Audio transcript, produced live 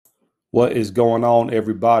What is going on,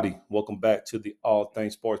 everybody? Welcome back to the All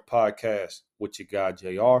Things Sports Podcast with your guy,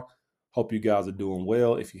 JR. Hope you guys are doing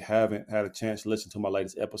well. If you haven't had a chance to listen to my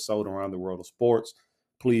latest episode around the world of sports,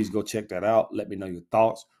 please go check that out. Let me know your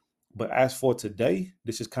thoughts. But as for today,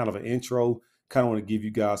 this is kind of an intro. Kind of want to give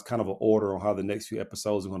you guys kind of an order on how the next few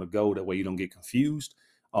episodes are going to go. That way you don't get confused.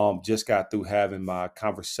 Just got through having my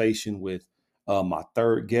conversation with my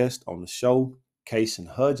third guest on the show, Cason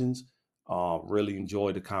Hudgens. Really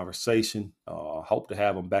enjoyed the conversation. Hope to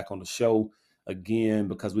have him back on the show again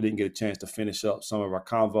because we didn't get a chance to finish up some of our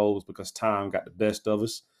convos because time got the best of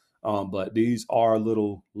us. But these are a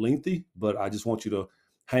little lengthy, but I just want you to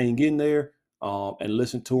hang in there and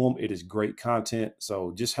listen to them. It is great content.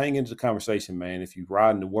 So just hang into the conversation, man. If you're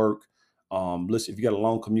riding to work, listen, if you got a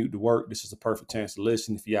long commute to work, this is a perfect chance to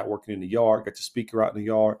listen. If you're out working in the yard, got your speaker out in the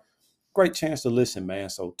yard, great chance to listen, man.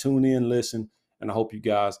 So tune in, listen. And I hope you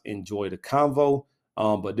guys enjoy the convo.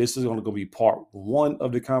 But this is going to be part one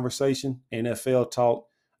of the conversation, NFL talk.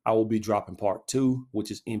 I will be dropping part two, which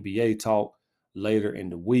is NBA talk later in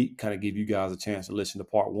the week. Kind of give you guys a chance to listen to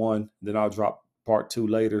part one. Then I'll drop part two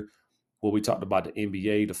later where we talked about the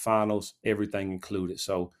NBA, the finals, everything included.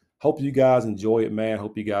 So hope you guys enjoy it, man.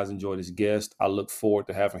 Hope you guys enjoy this guest. I look forward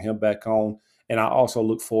to having him back on. And I also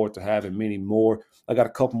look forward to having many more. I got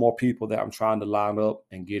a couple more people that I'm trying to line up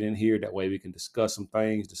and get in here. That way we can discuss some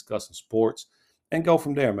things, discuss some sports, and go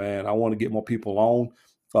from there, man. I want to get more people on.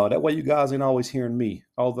 That way you guys ain't always hearing me.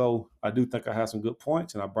 Although I do think I have some good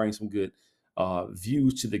points and I bring some good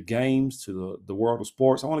views to the games, to the world of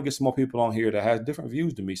sports. I want to get some more people on here that has different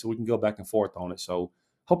views to me so we can go back and forth on it. So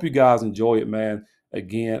hope you guys enjoy it, man.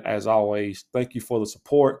 Again, as always, thank you for the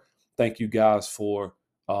support. Thank you guys for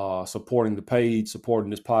supporting the page, supporting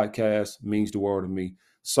this podcast. Means the world to me.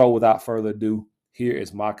 So without further ado, here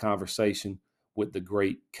is my conversation with the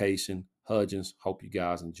great Cason Hudgens. Hope you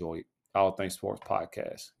guys enjoy it. All Things Sports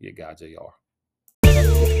Podcast. Your guy, JR.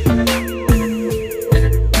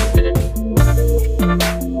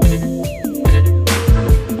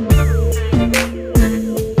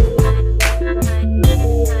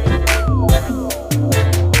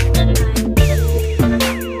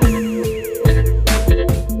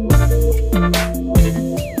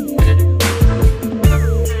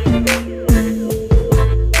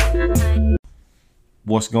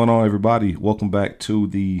 What's going on, everybody? Welcome back to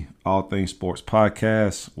the All Things Sports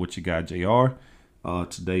Podcast with your guy, JR.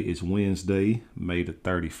 Today is Wednesday, May the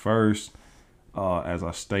 31st. As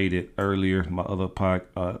I stated earlier in my other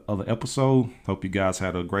episode, hope you guys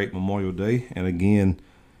had a great Memorial Day. And again,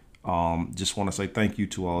 just want to say thank you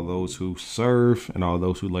to all those who serve and all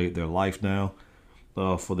those who laid their life down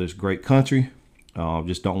for this great country.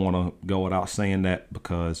 Just don't want to go without saying that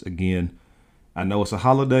because, again, I know it's a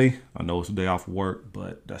holiday. I know it's a day off of work,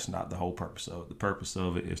 but that's not the whole purpose of it. The purpose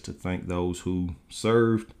of it is to thank those who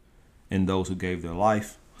served and those who gave their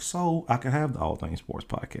life so I can have the All Things Sports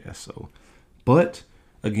Podcast. But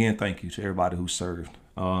again, thank you to everybody who served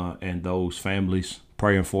and those families,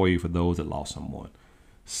 praying for you for those that lost someone.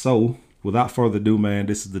 So without further ado, man,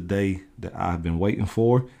 this is the day that I've been waiting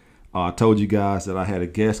for. I told you guys that I had a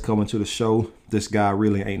guest coming to the show. This guy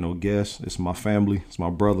really ain't no guest. It's my family. It's my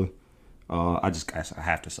brother. I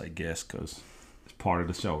have to say guest because it's part of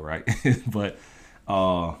the show, right? But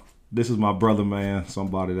this is my brother, man,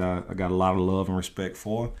 somebody that I got a lot of love and respect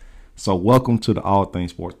for. So welcome to the All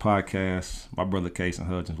Things Sports Podcast. My brother, Cason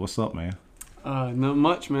Hudgens. What's up, man? Not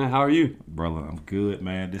much, man. How are you? Brother, I'm good,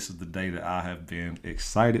 man. This is the day that I have been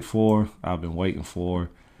excited for. I've been waiting for.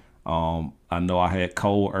 I know I had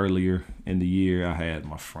Cole earlier in the year. I had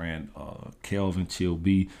my friend Kelvin Chill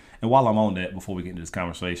B. And while I'm on that, before we get into this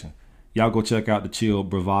conversation, y'all go check out the Chill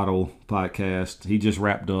Bravado podcast. He just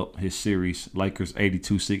wrapped up his series, Lakers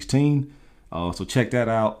 82-16. So check that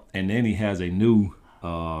out. And then he has a new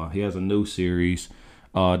series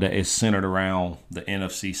that is centered around the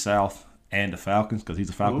NFC South and the Falcons because he's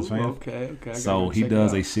a Falcons fan. Okay. So he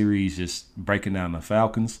does a series just breaking down the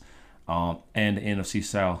Falcons and the NFC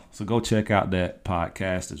South. So go check out that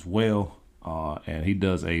podcast as well. And he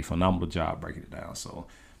does a phenomenal job breaking it down. So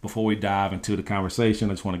before we dive into the conversation,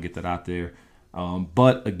 I just want to get that out there.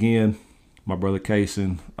 But again, my brother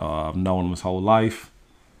Cason, I've known him his whole life.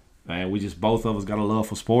 And both of us got a love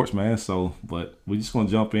for sports, man. But we're just going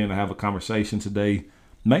to jump in and have a conversation today,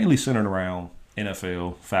 mainly centered around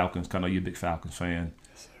NFL, Falcons. I know you're a big Falcons fan.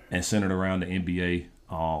 Yes, and centered around the NBA.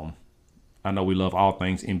 I know we love all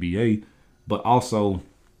things NBA, but also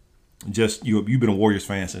just you've been a Warriors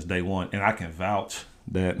fan since day one, and I can vouch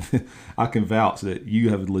that you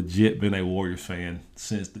have legit been a Warriors fan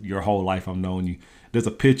since your whole life I've known you. There's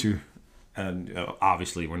a picture, and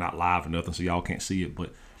obviously we're not live or nothing, so y'all can't see it,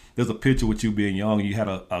 but there's a picture with you being young. You had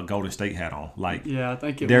a Golden State hat on. Like, yeah, I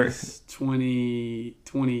think it was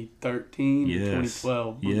 2013 or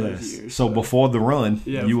 2012. One of those years, so before the run,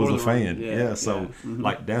 you was a fan. Yeah. So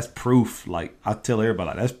like that's proof. Like I tell everybody,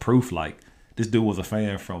 like that's proof. Like this dude was a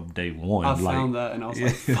fan from day one. I found that and I was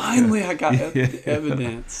like, finally, I got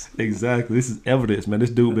evidence. Exactly, this is evidence, man. This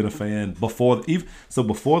dude been a fan before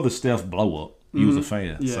before the Steph blow up. He was a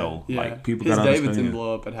fan. Yeah, so yeah. like people got to understand. His Davidson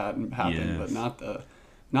blow up, it hadn't happened, but not the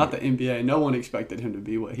NBA. No one expected him to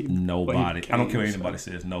be what he. Nobody. What he became, I don't care what anybody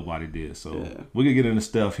says. Nobody did. So we could get into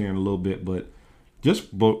stuff here in a little bit, but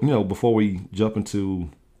just before we jump into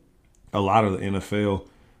a lot of the NFL,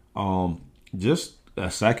 just a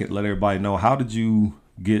second, let everybody know, how did you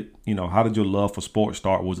get? How did your love for sports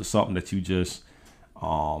start? Was it something that you just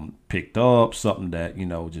picked up? Something that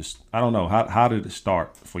just I don't know. How did it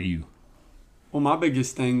start for you? Well, my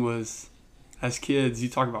biggest thing was, as kids, you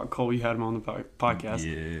talk about Cole, you had him on the podcast.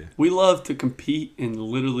 Yeah. We love to compete in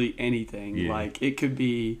literally anything. Yeah. Like, it could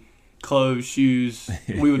be clothes, shoes.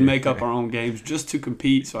 We would make up our own games just to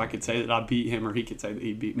compete so I could say that I beat him or he could say that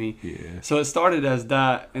he beat me. Yeah. So it started as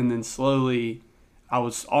that, and then slowly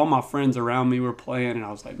all my friends around me were playing, and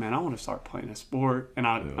I was like, man, I want to start playing a sport. And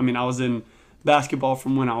I mean, I was in basketball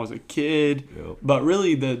from when I was a kid. Yep. But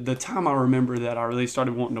really, the time I remember that I really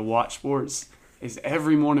started wanting to watch sports is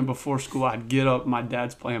every morning before school, I'd get up. My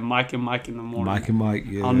dad's playing Mike and Mike in the morning. Mike and Mike,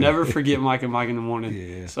 yeah. I'll never forget Mike and Mike in the morning.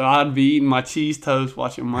 Yeah. So I'd be eating my cheese toast,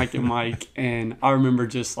 watching Mike and Mike. And I remember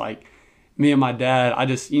just like me and my dad, I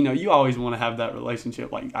just, you always want to have that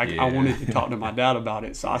relationship. Like I wanted to talk to my dad about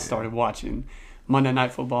it. So I started watching Monday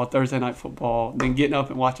Night Football, Thursday Night Football, then getting up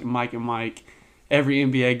and watching Mike and Mike. Every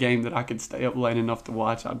NBA game that I could stay up late enough to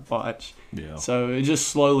watch, I'd watch. Yeah. So it just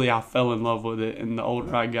slowly I fell in love with it. And the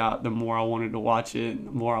older I got, the more I wanted to watch it, and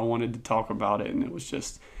the more I wanted to talk about it. And it was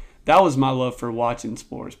just, that was my love for watching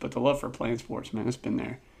sports. But the love for playing sports, man, it's been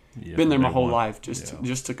there. Yeah, been there my whole life just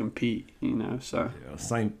to compete, so. Yeah,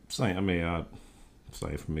 same. I mean,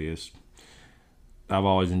 same for me. I've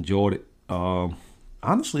always enjoyed it.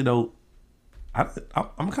 Honestly, though,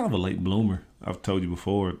 I'm kind of a late bloomer. I've told you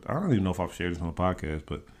before. I don't even know if I've shared this on the podcast,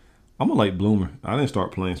 but I'm a late bloomer. I didn't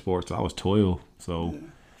start playing sports till I was 12. So,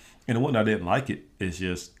 and it wasn't I didn't like it. It's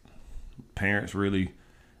just parents really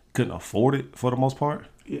couldn't afford it for the most part.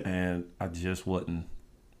 Yeah. And I just wasn't,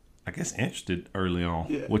 I guess, interested early on,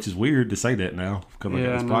 which is weird to say that now because I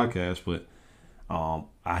got this podcast. But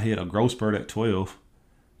I hit a growth spurt at 12,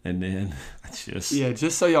 and then I just... Yeah,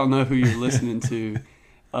 just so y'all know who you're listening to,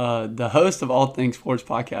 the host of All Things Sports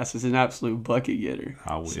Podcast is an absolute bucket getter.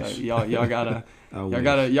 I wish. So y'all gotta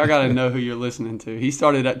y'all gotta know who you're listening to. He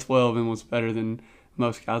started at 12 and was better than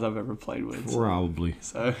most guys I've ever played with. Probably.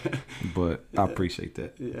 So, but I appreciate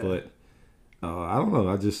that. Yeah. But I don't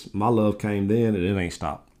know. My love came then and it ain't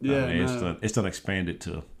stopped. Yeah, it's done expanded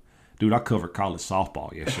to. Dude, I covered college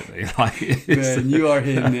softball yesterday. Man, you are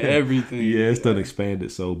hitting everything. Yeah, it's done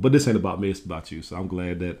expanded. So, but this ain't about me; it's about you. So I'm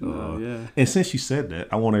glad that. And since you said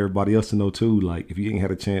that, I want everybody else to know too. Like, if you ain't had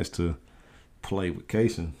a chance to play with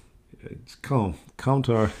Cason, just come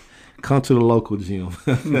to the local gym.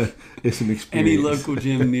 It's an experience. Any local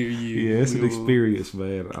gym near you. Yeah, it's an experience,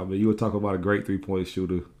 man. I mean, you were talking about a great 3-point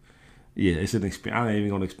shooter. Yeah, it's an experience. I ain't even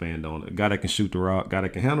gonna expand on it. A guy that can shoot the rock, guy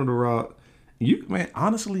that can handle the rock.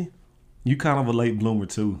 Honestly. You kind of a late bloomer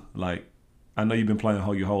too. Like, I know you've been playing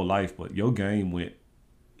your whole life, but your game went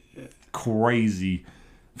crazy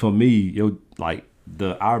for me. I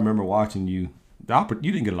remember watching you. You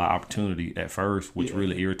didn't get a lot of opportunity at first, which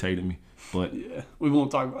really irritated me. But we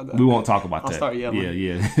won't talk about that. We won't talk about that. I'll start yelling.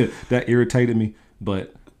 Yeah. That irritated me.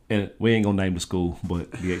 And we ain't gonna name the school,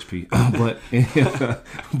 but BHP.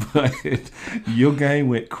 but your game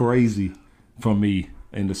went crazy for me.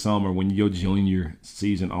 In the summer, when your junior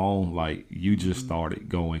season on, like, you just started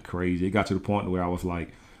going crazy. It got to the point where I was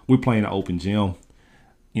like, we're playing an open gym,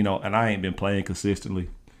 and I ain't been playing consistently.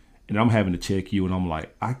 And I'm having to check you, and I'm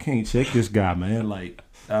like, I can't check this guy, man. Like,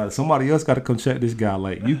 somebody else got to come check this guy.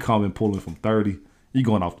 Like, you coming pulling from 30, you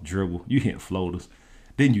going off the dribble, you hitting floaters.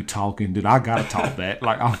 Then you talking, I gotta talk back.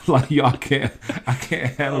 Like, I'm like, yo, I can't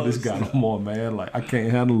handle this guy no more, man. Like, I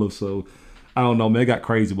can't handle him, so... I don't know, man. It got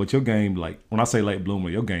crazy, but your game, like, when I say late bloomer,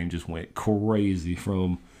 your game just went crazy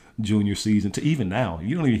from junior season to even now.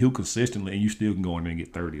 You don't even hoop consistently, and you still can go in there and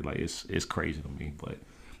get 30. Like, it's crazy to me. But,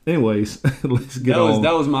 anyways, let's get on.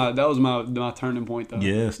 That was my turning point, though.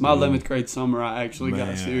 Yes, my 11th grade summer, I actually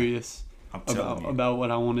got serious about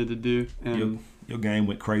what I wanted to do. And your game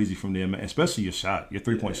went crazy from there, man. Especially your shot. Your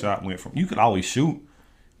 3-point shot went from, you could always shoot,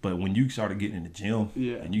 but when you started getting in the gym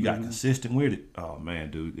and you got consistent with it, oh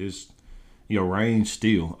man, dude, it's. your range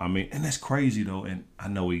still. I mean, and that's crazy though. And I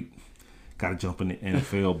know we got to jump in the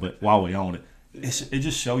NFL, but while we're on it, it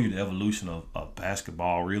just show you the evolution of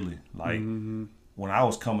basketball. Really, like when I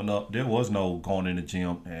was coming up, there was no going in the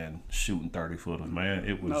gym and shooting 30-footers. Man,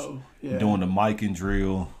 it was doing the mic and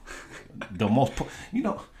drill. The most,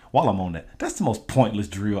 while I'm on that, that's the most pointless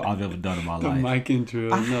drill I've ever done in my life. The mic and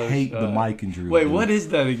drill. I hate the mic and drill. Wait, what is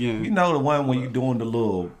that again? You know the one when you're doing the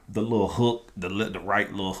little hook, the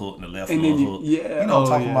right little hook and the left and little hook. Yeah. You know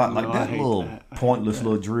what I'm talking about? Like that little pointless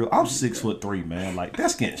little drill. I'm 6'3", man. Like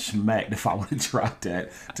that's getting smacked if I would have tried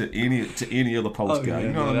that to any other post guy. You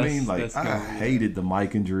know what I mean? Like I hated the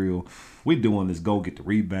mic and drill. We doing this go get the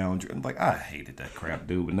rebound drill. Like I hated that crap,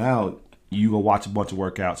 dude. But now you go watch a bunch of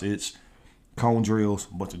workouts. It's cone drills,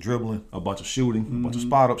 a bunch of dribbling, a bunch of shooting, a bunch of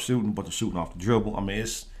spot up shooting, a bunch of shooting off the dribble. I mean,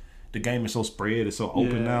 the game is so spread, it's so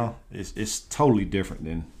open now. It's totally different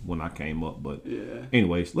than when I came up. But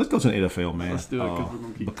anyways, let's go to the NFL, man. Let's do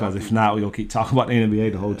it because if not, we're gonna keep talking about the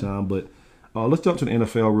NBA the whole time. But let's jump to the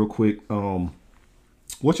NFL real quick.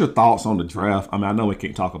 What's your thoughts on the draft? I mean, I know we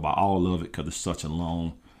can't talk about all of it because it's such a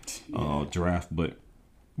long draft, but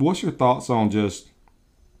what's your thoughts on just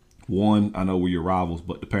one? I know we're your rivals,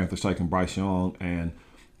 but the Panthers taking Bryce Young, and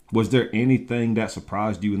was there anything that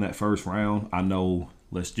surprised you in that first round? I know,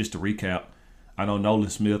 just to recap, I know Nolan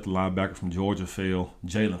Smith, the linebacker from Georgia, fell.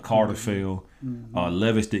 Jalen Carter fell.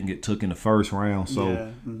 Levis didn't get took in the first round.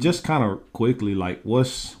 So just kind of quickly, like,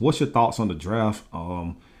 what's your thoughts on the draft?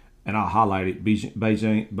 And I'll highlight it.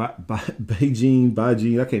 Beijing,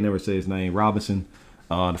 I can't never say his name. Robinson,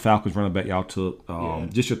 the Falcons running back y'all took.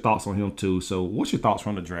 Just your thoughts on him too. So what's your thoughts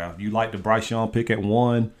from the draft? You like the Bryce Young pick at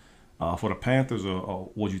 1 for the Panthers,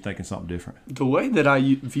 or was you thinking something different? The way that I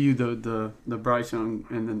view the Bryce Young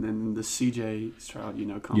and then the CJ Stroud,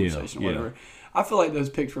 conversation, whatever, I feel like those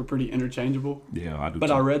picks were pretty interchangeable. Yeah, I do. But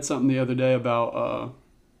too. I read something the other day about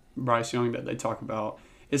Bryce Young that they talk about.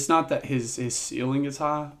 It's not that his ceiling is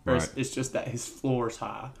high, it's just that his floor is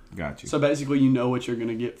high. Got you. So basically, you know what you're going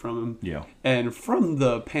to get from him. Yeah. And from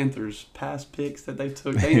the Panthers' past picks that they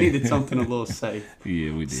took, they needed something a little safe.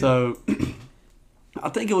 Yeah, we did. So I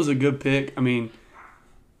think it was a good pick. I mean,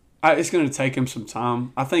 it's going to take him some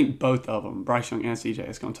time. I think both of them, Bryce Young and CJ,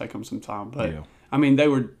 it's going to take them some time. But, I mean, they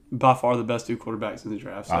were by far the best two quarterbacks in the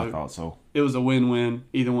draft. So I thought so. It was a win-win,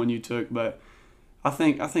 either one you took. But I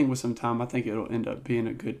think with some time, I think it'll end up being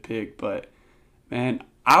a good pick. But, man,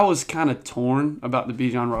 I was kind of torn about the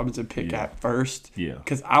Bijan Robinson pick at first. Yeah.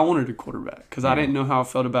 Because I wanted a quarterback. Because I didn't know how I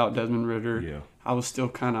felt about Desmond Ridder. Yeah. I was still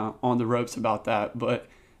kind of on the ropes about that. But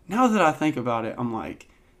now that I think about it, I'm like,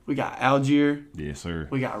 we got Algier. Yes, sir.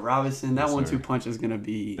 We got Robinson. That 1-2 punch is going to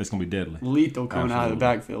be... It's going to be deadly. Lethal coming out of the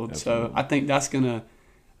backfield. Absolutely. So I think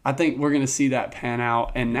I think we're going to see that pan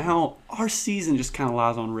out. And now our season just kind of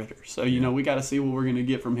lies on Ridder. So, we got to see what we're going to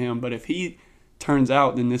get from him. But if he turns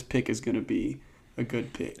out, then this pick is going to be a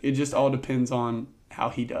good pick. It just all depends on how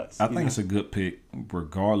he does. I think it's a good pick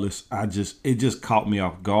regardless. It just caught me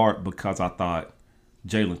off guard because I thought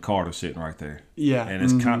Jalen Carter sitting right there. Yeah. And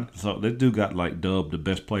it's kind of, so this dude got like dubbed the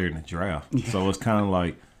best player in the draft. Yeah. So it's kind of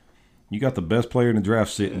like you got the best player in the draft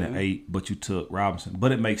sitting at 8, but you took Robinson.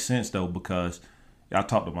 But it makes sense though because I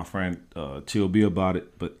talked to my friend Chill B about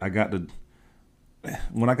it, but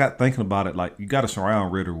when I got thinking about it, like you got to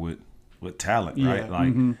surround Ridder with talent, right?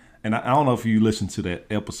 Like, and I don't know if you listened to that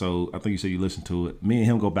episode. I think you said you listened to it. Me and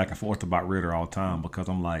him go back and forth about Ridder all the time because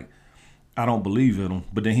I'm like, I don't believe in him.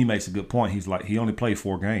 But then he makes a good point. He's like, he only played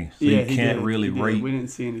 4 games, so you can't really rate. We didn't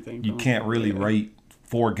see anything. You can't really rate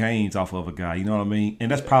 4 games off of a guy. You know what I mean?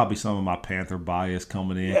 And that's probably some of my Panther bias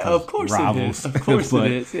coming in. Yeah, of course rivals. it is. Of course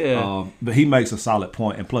it is. Yeah. But he makes a solid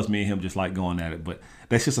point, and plus me and him just like going at it. But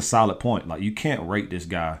that's just a solid point. Like you can't rate this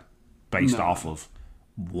guy based off of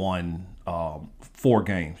 4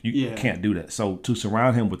 games. You can't do that. So to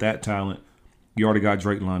surround him with that talent, you already got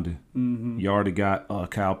Drake London. You already got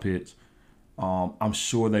Kyle Pitts. I'm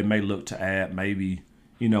sure they may look to add maybe,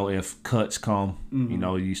 if cuts come,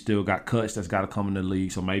 you still got cuts that's got to come in the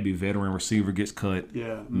league. So maybe veteran receiver gets cut.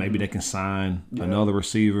 Yeah. Maybe they can sign another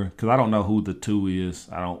receiver because I don't know who the 2 is.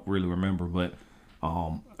 I don't really remember, but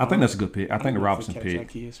I think that's a good pick. I think the Robinson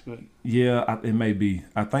pick. Yeah, it may be.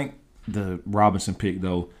 I think the Robinson pick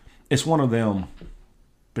though, it's one of them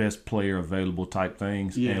best player available type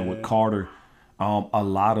things. Yeah. And with Carter, a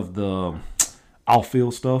lot of the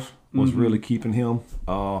outfield stuff was really keeping him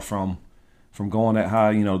from going that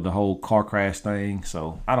high, the whole car crash thing.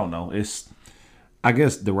 So I don't know. I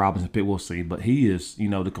guess the Robinson pick, we'll see. But he is,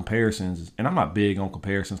 the comparisons, and I'm not big on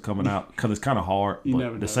comparisons coming out because it's kind of hard.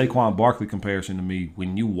 But the Saquon Barkley comparison to me,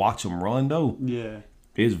 when you watch him run though,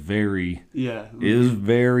 is very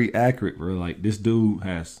accurate, bro. Like this dude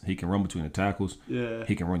he can run between the tackles. Yeah.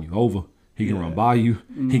 He can run you over. He can run by you.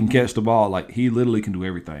 He can catch the ball. Like he literally can do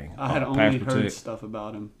everything. I had only heard stuff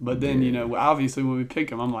about him, but then obviously when we pick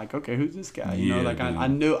him, I'm like, okay, who's this guy? You know, like I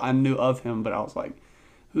knew of him, but I was like,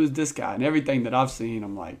 who's this guy? And everything that I've seen,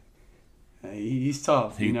 I'm like, hey, he's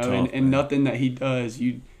tough. And nothing that he does,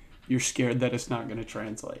 you're scared that it's not going to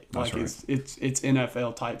translate. That's like right. it's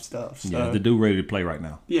NFL type stuff. So, yeah, the dude ready to play right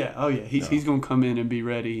now. Yeah, oh yeah, he's going to come in and be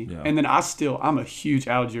ready. Yeah. And then I'm a huge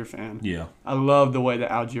Algier fan. Yeah, I love the way that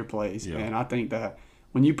Algier plays, and I think that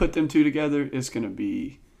when you put them two together, it's going to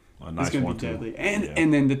be deadly.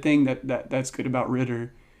 And then the thing that's good about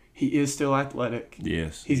Ritter, he is still athletic.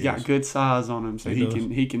 Yes, he's got good size on him, so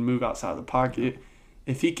he can move outside the pocket.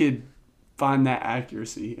 If he could find that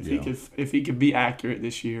accuracy, if he could be accurate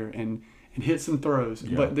this year and hit some throws.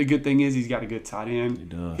 Yeah. But the good thing is he's got a good tight end. He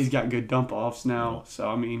does. He's got good dump offs now. Yeah. So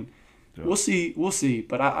I mean, we'll see.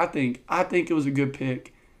 But I think it was a good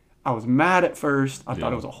pick. I was mad at first. I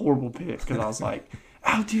thought it was a horrible pick because I was like,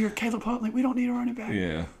 Algier, Caleb Huntley, we don't need a running back.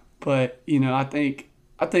 Yeah. But I think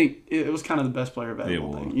it was kind of the best player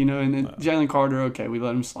available thing. And then Jalen Carter, okay, we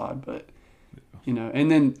let him slide, but and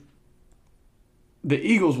then the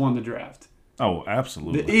Eagles won the draft. Oh,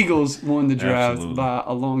 absolutely. The Eagles won the draft by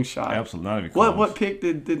a long shot. Absolutely. Not even close. What pick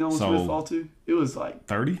did Nolan Smith fall to? It was like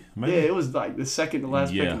 30, maybe? Yeah, it was like the second to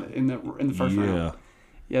last pick in the first round.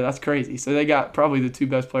 Yeah, that's crazy. So they got probably the two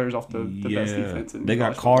best players off the best defense. They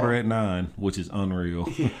got Carter at 9, which is unreal.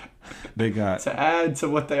 Yeah. They got to add to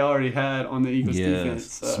what they already had on the Eagles defense.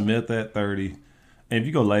 Smith at 30. And if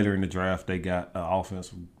you go later in the draft, they got an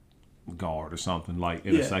offensive guard or something like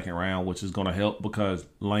in the second round, which is going to help because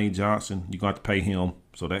Lane Johnson, you're going to have to pay him,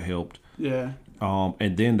 so that helped. Yeah.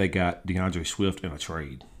 And then they got DeAndre Swift in a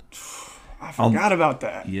trade. I forgot about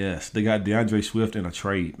that. Yes, they got DeAndre Swift in a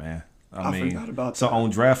trade, man. I mean, forgot about so that. On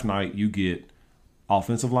draft night, you get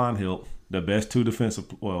offensive line help, two of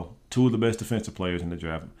the best defensive players in the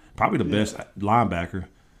draft, probably the best linebacker,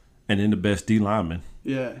 and then the best D lineman.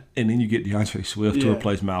 Yeah. And then you get DeAndre Swift to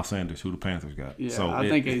replace Miles Sanders, who the Panthers got. Yeah, so I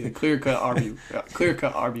think he's a clear-cut RB1.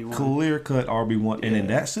 Clear-cut RB1. And in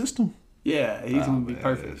that system? Yeah, he's going to be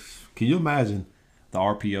perfect. Can you imagine the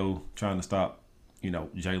RPO trying to stop,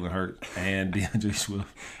 Jalen Hurts and DeAndre Swift?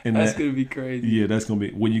 And that's going to be crazy. Yeah, that's going to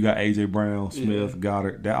be – when you got A.J. Brown, Smith,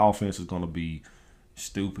 Goddard, that offense is going to be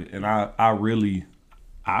stupid. And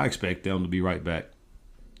I expect them to be right back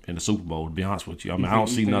in the Super Bowl, to be honest with you. I mean, I don't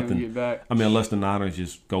see nothing. I mean, unless the Niners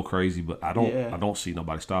just go crazy, but I don't see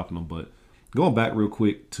nobody stopping them. But going back real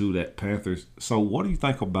quick to that Panthers, so what do you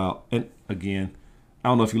think about, and again, I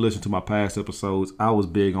don't know if you listened to my past episodes, I was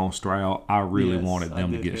big on Stroud. I really wanted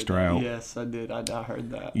them to get Stroud. Yes, I did. I heard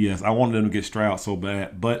that. Yes, I wanted them to get Stroud so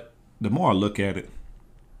bad. But the more I look at it,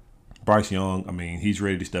 Bryce Young, I mean, he's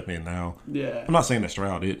ready to step in now. Yeah. I'm not saying that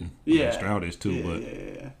Stroud didn't. Stroud is too,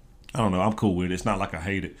 but I don't know. I'm cool with it. It's not like I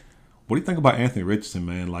hate it. What do you think about Anthony Richardson,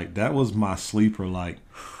 man? Like, that was my sleeper. Like,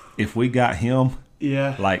 if we got him,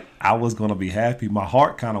 like, I was going to be happy. My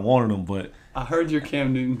heart kind of wanted him, but I heard your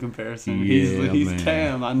Cam Newton comparison. He's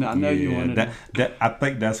Cam. I know you wanted him. I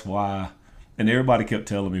think that's why. And everybody kept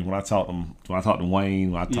telling me when I talked to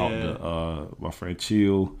Wayne, when I talked to my friend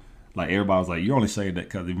Chill, like, everybody was like, "You're only saying that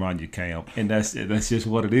because he reminds you of Cam," and that's just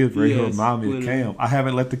what it is. Right? He remind me of Cam. I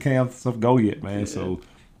haven't let the Cam stuff go yet, man. So.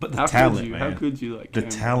 But the talent, man. How could you like Cam? The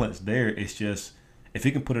talent's there. It's just if he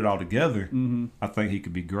can put it all together, I think he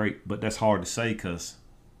could be great. But that's hard to say because,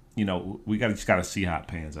 we just got to see how it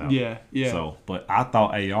pans out. Yeah. So, but I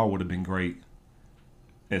thought AR would have been great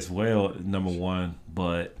as well, number one.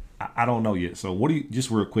 But I don't know yet. So, just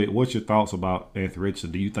real quick, what's your thoughts about Anthony Richardson?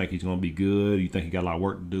 Do you think he's going to be good? Do you think he got a lot of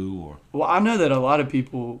work to do? Or well, I know that a lot of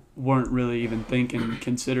people weren't really even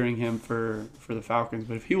considering him for the Falcons.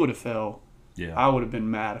 But if he would have fell. Yeah, I would have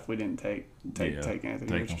been mad if we didn't take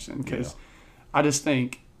Anthony Richardson because I just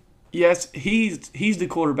think, yes, he's the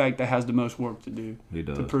quarterback that has the most work to do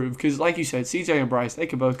to prove. Because like you said, CJ and Bryce, they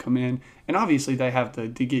could both come in, and obviously they have to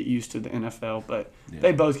get used to the NFL, but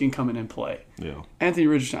they both can come in and play. Yeah, Anthony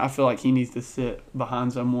Richardson, I feel like he needs to sit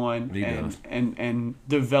behind someone and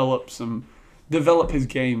develop his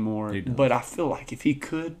game more. But I feel like if he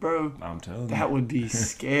could, bro, I'm telling you, that would be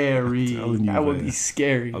scary. That would be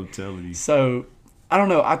scary. I'm telling you. So, I don't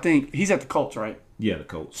know. I think he's at the Colts, right? Yeah, the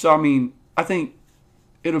Colts. So, I mean, I think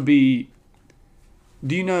it'll be.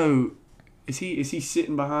 Do you know? Is he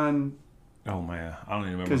sitting behind? Oh man, I don't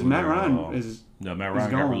even remember. Because Matt Ryan is. No, Matt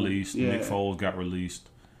Ryan got released. Yeah. Nick Foles got released.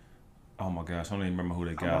 Oh my gosh, I don't even remember who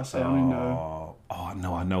they got. I don't know. I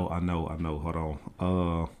know. Hold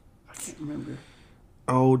on. I can't remember.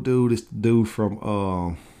 old dude. It's the dude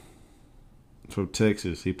from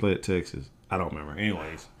Texas. He played at Texas. I don't remember.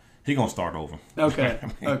 Anyways, he gonna start over. Okay. I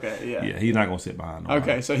mean, Okay. Yeah. Yeah, he's not gonna sit behind.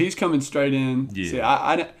 Okay, so he's coming straight in. Yeah. See,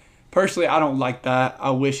 I personally, I don't like that.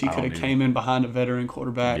 I wish he could have came in behind a veteran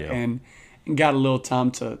quarterback and got a little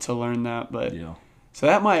time to learn that. But so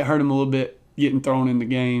that might hurt him a little bit getting thrown in the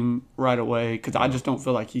game right away because I just don't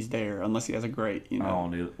feel like he's there unless he has a great, I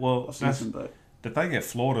don't either. Well, season. But the thing at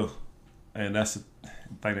Florida, and that's the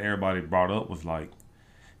thing that everybody brought up was like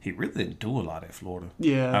he really didn't do a lot at Florida.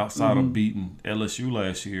 Yeah. Outside of beating LSU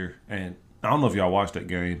last year, and I don't know if y'all watched that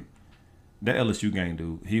game. That LSU game,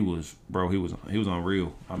 dude, he was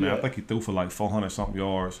unreal. I mean, I think he threw for like 400-something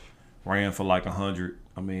yards, ran for like 100.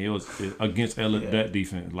 I mean, it was against that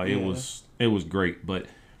defense. Like it was great, but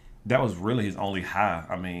that was really his only high.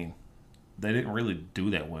 I mean, they didn't really do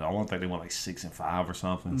that well. I want to think they went like 6-5 or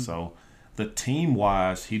something. So the team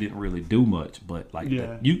wise, he didn't really do much. But like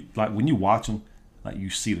when you watch him, like you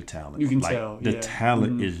see the talent. You can like, tell. The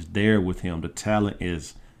talent is there with him. The talent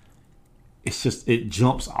is. It's just it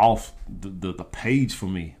jumps off the page for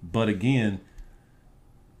me. But again,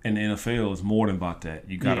 in the NFL, it's more than about that.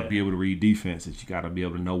 You got to be able to read defenses. You got to be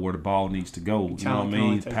able to know where the ball needs to go. You know what I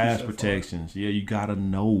mean? Pass protections. Yeah, you got to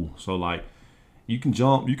know. So like, you can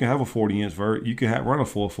jump. You can have a 40-inch vert. You can run a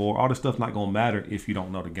 4.4. All this stuff's not gonna matter if you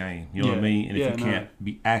don't know the game. You know what I mean? And if you can't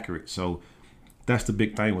be accurate. So that's the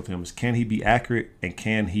big thing with him is can he be accurate and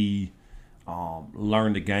can he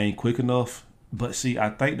learn the game quick enough? But see, I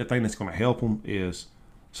think the thing that's going to help him is,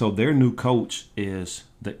 so their new coach is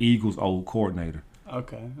the Eagles' old coordinator.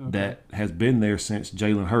 Okay. That has been there since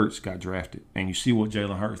Jalen Hurts got drafted. And you see what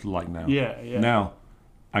Jalen Hurts look like now. Yeah. Now,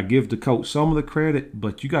 I give the coach some of the credit,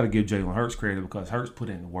 but you got to give Jalen Hurts credit because Hurts put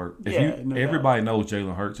in the work. Everybody knows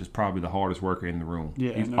Jalen Hurts is probably the hardest worker in the room.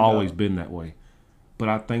 Yeah, He's always been that way. But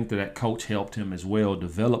I think that coach helped him as well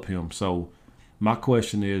develop him. So my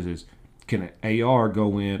question is can an AR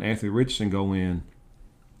go in, Anthony Richardson go in,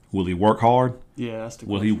 will he work hard? Yeah, that's the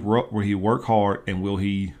question. Will he work hard and will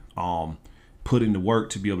he put in the work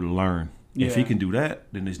to be able to learn? Yeah. If he can do that,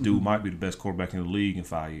 then this dude might be the best quarterback in the league in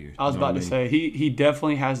 5 years. I was about to say, he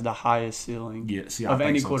definitely has the highest ceiling of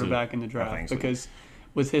any quarterback in the draft because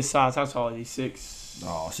with his size, how tall is he?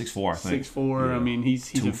 6'4", I think. 6'4". Yeah. I mean, he's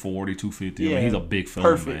 240, 250. Yeah, I mean, he's a big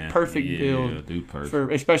fella, Perfect build. Yeah, dude,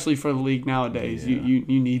 perfect. Especially for the league nowadays. Yeah.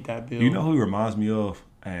 You need that build. You know who he reminds me of?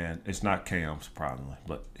 And it's not Cam, surprisingly,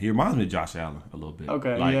 but he reminds me of Josh Allen a little bit.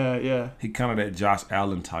 Okay, yeah. He kind of that Josh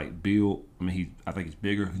Allen type build. I mean, I think he's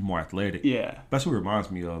bigger. He's more athletic. Yeah. That's what he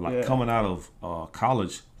reminds me of. Like, coming out of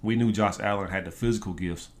college, we knew Josh Allen had the physical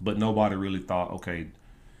gifts, but nobody really thought, okay,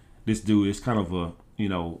 this dude is kind of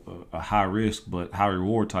a high risk but high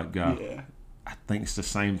reward type guy. Yeah. I think it's the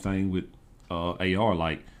same thing with AR.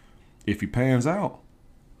 Like, if he pans out,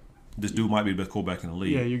 this dude might be the best quarterback in the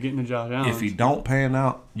league. Yeah, you're getting the Josh Allen. If he don't pan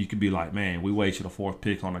out, you could be like, man, we wasted a 4th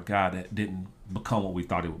pick on a guy that didn't become what we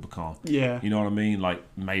thought he would become. Yeah. You know what I mean? Like,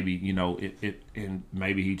 maybe, and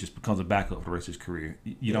maybe he just becomes a backup for the rest of his career.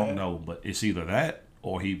 You don't know, but it's either that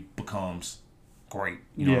or he becomes great.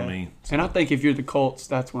 You know what I mean? So, and I think if you're the Colts,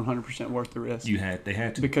 that's 100% worth the risk. They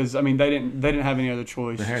had to. Because, I mean, they didn't have any other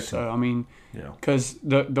choice. They had to. So, I mean, because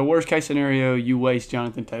the worst case scenario, you waste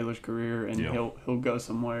Jonathan Taylor's career and he'll go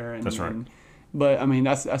somewhere. And, that's right. But, I mean,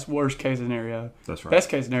 that's worst case scenario. That's right. Best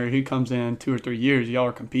case scenario, he comes in 2 or 3 years, y'all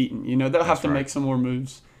are competing. They'll have to make some more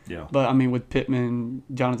moves. Yeah. But, I mean, with Pittman,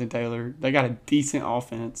 Jonathan Taylor, they got a decent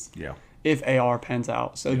offense. Yeah. If AR pans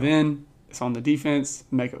out. So then it's on the defense,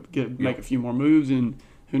 make a few more moves, and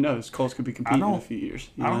who knows, Colts could be competing in a few years.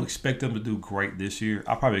 I don't expect them to do great this year.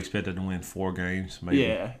 I probably expect them to win 4 games, maybe.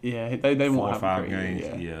 Yeah. They 4 won't or have 5 a great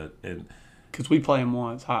games. year, And because we play them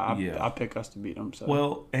once. I pick us to beat them. So.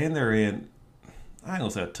 Well, and they're in, I ain't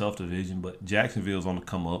going to say a tough division, but Jacksonville's on the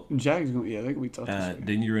come up. Jags, they can be tough this year.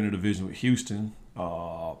 Then you're in a division with Houston.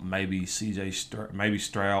 Maybe maybe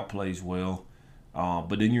Stroud plays well.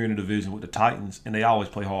 But then you're in a division with the Titans, and they always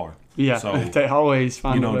play hard. Yeah, so, they always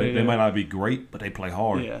find a way. They might not be great, but they play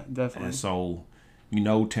hard. Yeah, definitely. And so,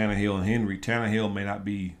 Tannehill and Henry. Tannehill may not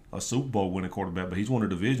be a Super Bowl winning quarterback, but he's won a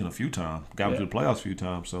division a few times. Got to the playoffs a few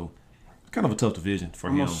times. So, it's kind of a tough division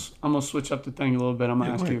for him. I'm going to switch up the thing a little bit. I'm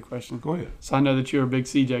going to ask you a question. Go ahead. So, I know that you're a big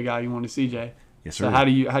CJ guy. You want a CJ. Yes, sir. So, how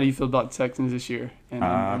do you feel about the Texans this year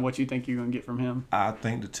and what you think you're going to get from him? I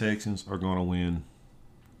think the Texans are going to win.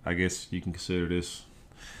 I guess you can consider this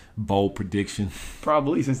bold prediction.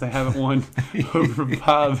 Probably, since they haven't won over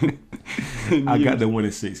 5 I got them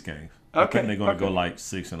winning 6 games. Okay. I think they're going to go like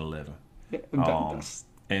 6-11. Yeah,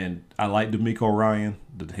 and I like DeMeco Ryan,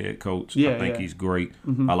 the head coach. I think he's great.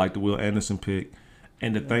 Mm-hmm. I like the Will Anderson pick.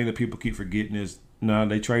 And the thing that people keep forgetting is No,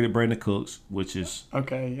 they traded Brandon Cooks, which is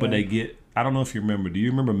okay. Yeah. But they get. I don't know if you remember. Do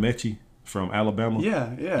you remember Mechie from Alabama?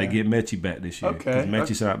 Yeah. They get Mechie back this year because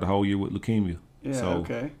Mechie sat out the whole year with leukemia. Yeah. So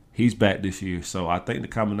he's back this year. So I think the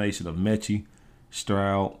combination of Mechie,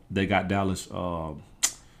 Stroud, they got Dallas.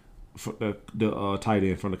 The tight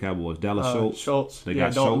end from the Cowboys, Dallas Schultz. They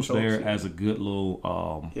got Schultz there as a good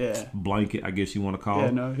little blanket, I guess you want to call it.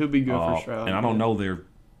 Yeah, no, he'll be good for Stroud. And I don't know their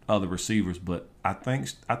other receivers, but I think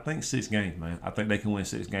 6 games, man. I think they can win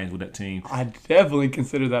 6 games with that team. I definitely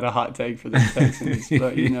consider that a hot take for the Texans,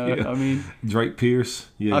 but I mean, Drake Pierce,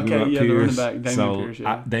 Pierce. The running back, Damian Pierce.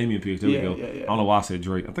 Yeah. Damian Pierce. There we go. Yeah. I don't know why I said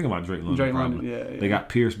Drake. I'm thinking about Drake London. Probably. Yeah. They got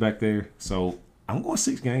Pierce back there, so. I'm going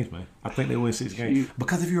 6 games, man. I think they win 6 games.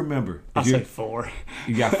 Because if you remember. I say 4.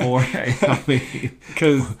 You got 4? I mean.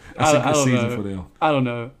 Because that's a good season for them. I don't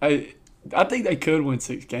know. I think they could win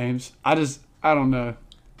 6 games. I don't know.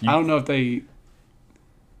 I don't know if they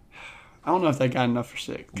got enough for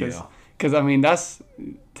 6. Because, I mean, that's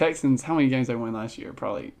Texans. How many games they win last year?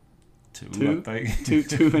 Probably 2, I think.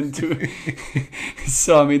 2 and 2.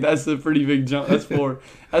 So, I mean, that's a pretty big jump. That's 4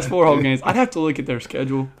 whole games. I'd have to look at their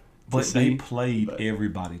schedule. But they played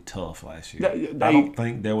everybody tough last year. I don't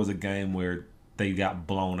think there was a game where they got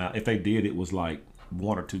blown out. If they did, it was like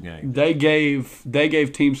 1 or 2 games. They gave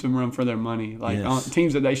teams some room for their money,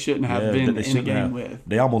 teams that they shouldn't have been in a game with.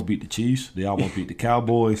 They almost beat the Chiefs. They almost beat the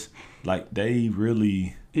Cowboys. Like they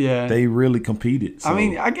really competed. So. I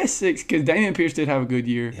mean, I guess 6 because Damian Pierce did have a good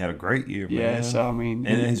year. He had a great year, man. Yeah, so I mean,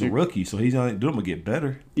 and he's a rookie, so he's going to get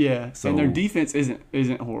better. Yeah, so, and their defense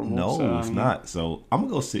isn't horrible. No, so, it's not. So I'm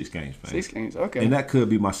gonna go 6 games, man. 6 games, okay. And that could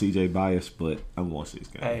be my CJ bias, but I'm going 6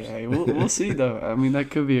 games. Hey, we'll see though. I mean, that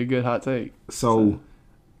could be a good hot take. So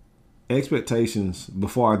expectations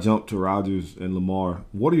before I jump to Rodgers and Lamar.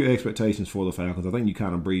 What are your expectations for the Falcons? I think you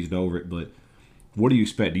kind of breezed over it, but what do you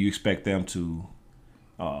expect? Do you expect them to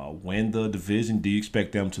win the division? Do you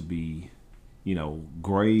expect them to be,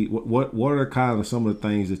 great? What are kind of some of the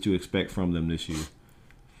things that you expect from them this year?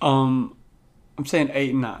 I'm saying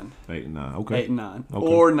 8-9. 8-9, okay. 8-9,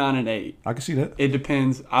 or 9-8. I can see that. It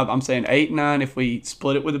depends. I'm saying 8-9 if we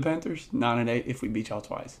split it with the Panthers. 9-8 if we beat y'all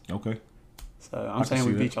twice. Okay. So I'm saying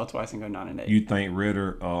we beat y'all twice and go 9-8. You think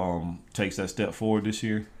Ritter takes that step forward this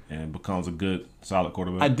year and becomes a good, solid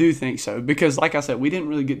quarterback? I do think so because, like I said, we didn't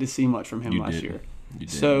really get to see much from him last year. You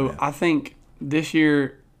did, so man. I think this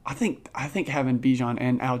year, I think having Bijan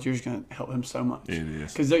and Algier is going to help him so much. It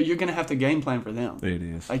is because you're going to have to game plan for them. It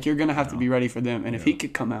is like you're going to have to be ready for them, and if he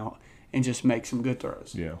could come out and just make some good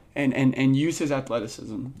throws, and use his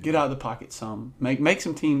athleticism, get out of the pocket some, make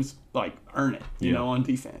some teams like earn it, on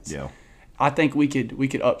defense. Yeah. I think we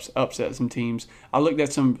could upset some teams. I looked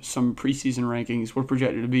at some preseason rankings. We're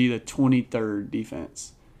projected to be the 23rd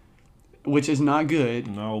defense, which is not good.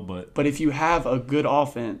 No, but if you have a good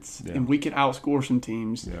offense and we can outscore some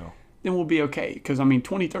teams, then we'll be okay. Because I mean,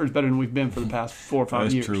 23rd is better than we've been for the past 4 or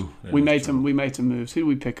 5 years. True. We made some moves. Who did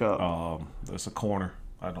we pick up? That's a corner.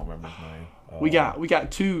 I don't remember his name. We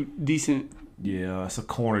got 2 decent. Yeah, it's a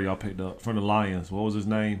corner y'all picked up from the Lions. What was his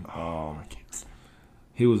name?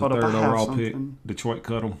 He was the 3rd overall pick. Detroit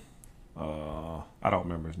cut him. I don't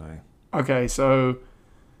remember his name. Okay, so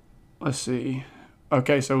let's see.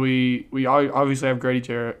 Okay, so we obviously have Grady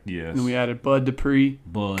Jarrett. Yes. And we added Bud Dupree.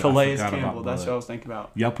 Calais Campbell. That's what I was thinking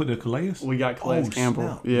about. Y'all put the Calais? We got Calais Campbell.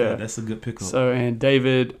 Snap. Yeah, that's a good pickup. So and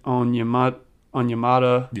David Onyemata.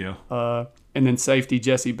 Yeah. And then safety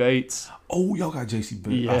Jesse Bates. Oh, y'all got J.C.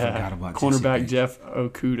 Bates. Yeah. I forgot about cornerback Jeff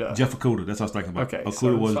Okudah. Jeff Okudah. That's what I was thinking about. Okay.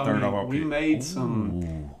 Okudah was the 3rd overall pick.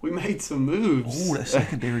 We made some moves. Oh, that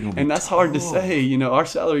secondary gonna be and that's tough. Hard to say. Our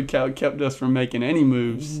salary cap kept us from making any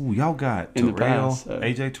moves. Ooh, y'all got in Terrell, the past,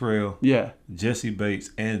 AJ Terrell, Jesse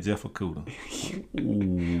Bates, and Jeff Okudah.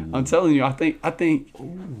 I'm telling you, I think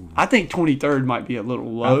 23rd might be a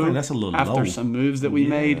little low. I think that's a little after low. some moves that we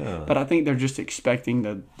made, but I think they're just expecting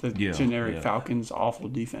the generic Falcons awful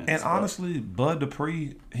defense. And honestly, Bud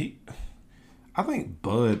Dupree, I think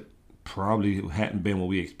Bud probably hadn't been what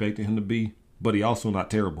we expected him to be, but he also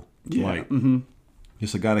not terrible. Yeah.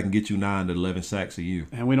 It's a guy that can get you 9 to 11 sacks a year.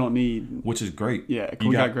 And we don't need... Which is great. Yeah,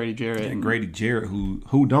 we got Grady Jarrett. And Grady Jarrett,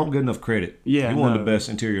 who don't get enough credit. Yeah, He's one of the best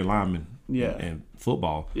interior linemen in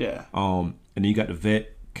football. Yeah. And then you got the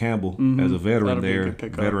vet, Campbell, as a veteran there,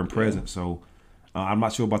 veteran present. So I'm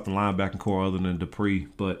not sure about the linebacking core other than Dupree,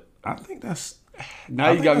 but I think that's... Now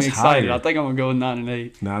you got me excited. Higher. I think I'm gonna go with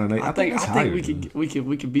 9-8. 9-8. I think we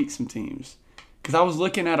could beat some teams. Because I was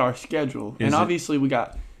looking at our schedule, and obviously we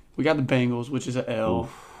got the Bengals, which is an L.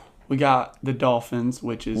 Oof. We got the Dolphins,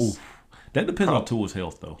 which is that depends on Tua's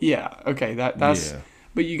health, though. Yeah. Okay. That's.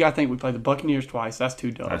 But you got to think we play the Buccaneers twice. That's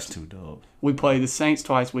 2 dubs. That's 2 dubs. We play the Saints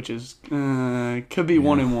twice, which is could be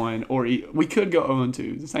 1-1, or we could go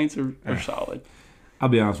 0-2. The Saints are solid. I'll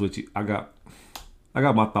be honest with you. I got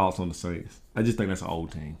my thoughts on the Saints. I just think that's an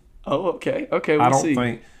old team. Oh, okay. Okay, I don't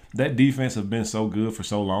think that defense has been so good for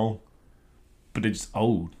so long, but it's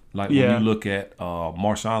old. Like when you look at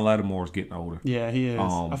Marshawn Lattimore's getting older. Yeah, he is.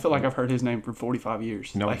 I feel like I've heard his name for 45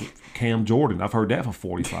 years. Cam Jordan, I've heard that for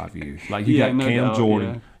 45 years. Like you got Cam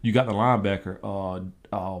Jordan, you got the linebacker.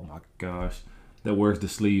 Oh my gosh, that wears the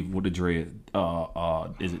sleeve with the dread.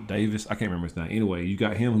 Is it Davis? I can't remember his name. Anyway, you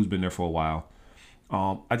got him who's been there for a while.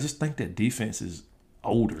 I just think that defense is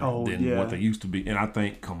older than what they used to be, and I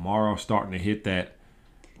think Kamara's starting to hit that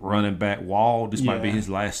running back wall. This might be his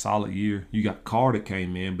last solid year. You got Carr that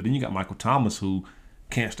came in, but then you got Michael Thomas who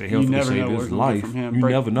can't stay healthy to save his life. You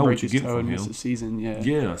never know what you get from him.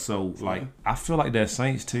 Season, so like I feel like that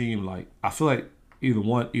Saints team, like I feel like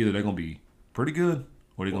either they're gonna be pretty good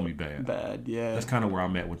or they're gonna be bad. That's kind of where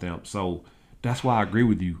I'm at with them. So that's why I agree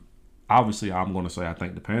with you. Obviously, I'm gonna say I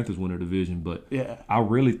think the Panthers win the division, but I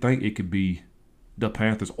really think it could be the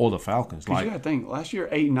Panthers or the Falcons. Like you gotta think, last year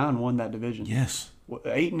 8-9 won that division. Yes.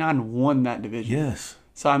 8-9 won that division. Yes.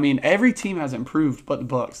 So I mean, every team has improved, but the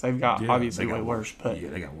Bucs. They've got obviously way worse. But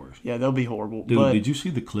they got worse. Yeah, they'll be horrible. Dude, did you see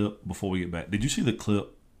the clip before we get back? Did you see the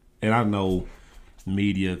clip? And I know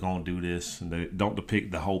media gonna do this and they don't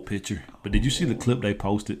depict the whole picture. But did you see the clip they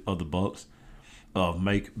posted of the Bucs of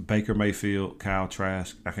Baker Mayfield, Kyle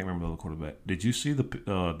Trask? I can't remember the other quarterback. Did you see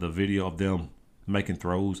the video of them making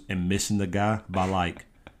throws and missing the guy by like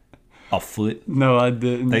a foot? No, I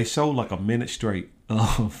didn't. They showed like a minute straight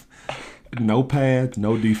of no pads,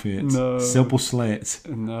 no defense, simple slants,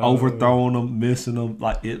 overthrowing them, missing them.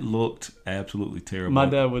 Like it looked absolutely terrible. My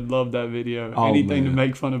dad would love that video. Anything to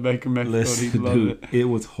make fun of Baker Mayfield, he'd love it. It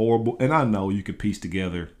was horrible. And I know you could piece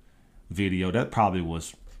together video. That probably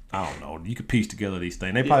was, I don't know. You could piece together these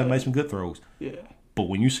things. They probably made some good throws. Yeah. But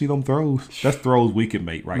when you see them throws, that's throws we can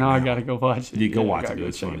make right now. I got to go watch it. You go watch it.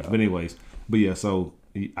 It's fun. But anyways, so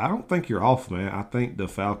I don't think you're off, man. I think the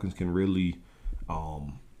Falcons can really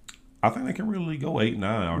I think they can really go 8-9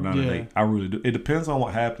 or 9-8. I really do. It depends on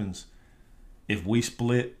what happens if we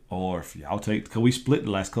split or if y'all take, because we split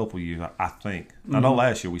the last couple of years, I think. I know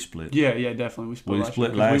last year we split. Yeah, definitely. We split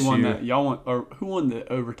last year. That. Y'all won, or who won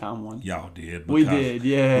the overtime one? Y'all did. We did,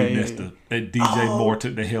 yeah. We missed it. DJ Moore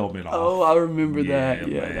took the helmet off. Oh, I remember that.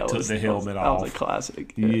 Yeah, that took the helmet off. That was a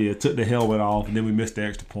classic. Yeah, took the helmet off, and then we missed the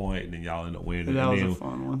extra point, and then y'all ended up winning. That was a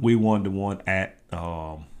fun one. We won the one at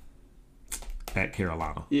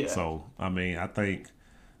Carolina. Yeah. So I mean, I think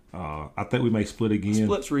we may split again.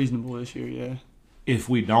 Split's reasonable this year, yeah. If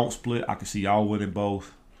we don't split, I can see y'all winning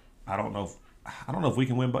both. I don't know if we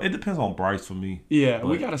can win, but it depends on Bryce for me. Yeah,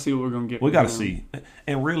 we got to see what we're gonna get. We got to see,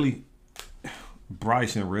 and really,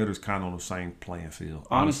 Bryce and Ritter's kind of on the same playing field.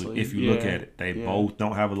 Honestly, if you look at it, they both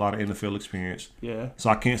don't have a lot of NFL experience. Yeah. So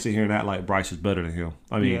I can't sit here and act like Bryce is better than him.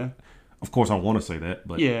 I mean, of course I want to say that,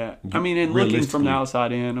 but I mean, and looking from the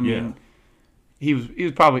outside in, I mean. He's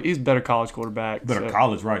a better college quarterback.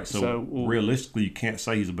 College, right? So realistically, you can't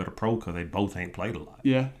say he's a better pro because they both ain't played a lot.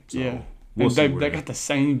 Yeah, They got the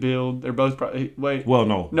same build. They're both probably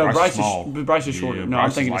no, Bryce is small. Bryce is shorter. No, I'm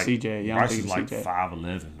thinking of CJ. Yeah, Bryce is like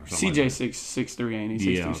 5'11" or something. CJ 6'3", ain't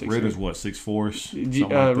he? 6'3", 6'3". Ritter's what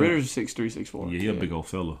 6'4"? Ritter's 6'3", 6'4". Yeah, he's a big old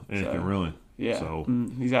fella and can run. Yeah, so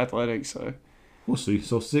he's athletic. So. We'll see.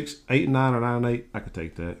 So 6, 8, 9, or 9, 8, I could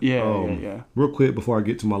take that. Yeah. Real quick before I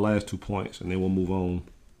get to my last 2 points, and then we'll move on.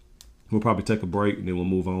 We'll probably take a break, and then we'll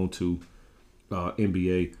move on to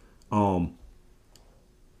NBA.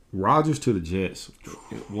 Rodgers to the Jets.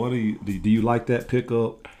 What do you like that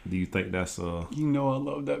pickup? Do you think that's You know I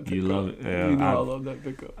love that pickup. You love it? Yeah, I love that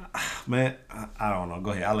pickup. Man, I don't know. Go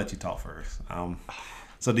ahead. I'll let you talk first.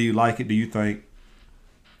 So do you like it? Do you think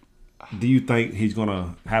he's going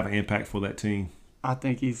to have an impact for that team? I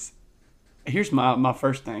think here's my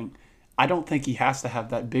first thing. I don't think he has to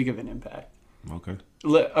have that big of an impact. Okay.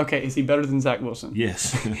 Okay, is he better than Zach Wilson?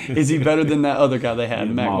 Yes. Is he better than that other guy they had,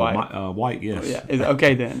 Matt White? White, yes. Yeah.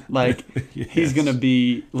 Okay, then. Like, yes. He's going to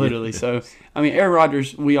be literally. Yes. So, I mean, Aaron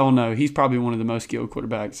Rodgers, we all know, he's probably one of the most skilled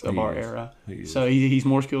quarterbacks of our era. So, he's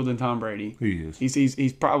more skilled than Tom Brady. He is.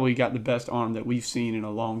 He's probably got the best arm that we've seen in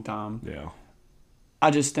a long time. Yeah.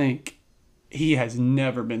 I just think he has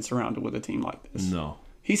never been surrounded with a team like this. No.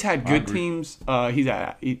 He's had good teams. He's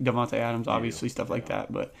had Devontae Adams, obviously, stuff like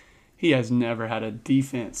that. But he has never had a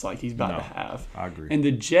defense like he's about to have. I agree. And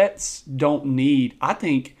the Jets don't need – I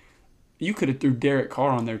think you could have threw Derek Carr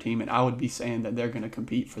on their team, and I would be saying that they're going to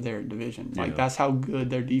compete for their division. Like, that's how good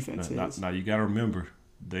their defense is. Now, you got to remember,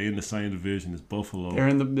 They in the same division as Buffalo. They're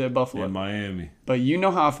in the Buffalo. In Miami. But you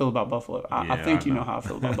know how I feel about Buffalo. I think you know how I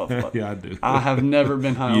feel about Buffalo. Yeah, I do. I have never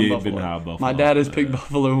been high on Buffalo. Been high on Buffalo. My dad has picked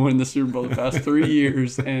Buffalo to win the Super Bowl the past 3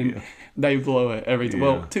 years, and they blow it every time.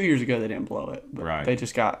 Well, 2 years ago they didn't blow it. But they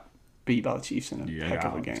just got beat by the Chiefs in a heck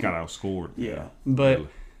of a game. Got outscored. Yeah. But really.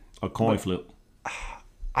 A coin flip.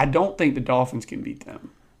 I don't think the Dolphins can beat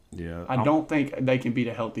them. Yeah. I don't think they can beat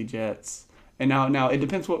a healthy Jets. And now it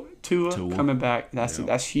depends what Tua coming back.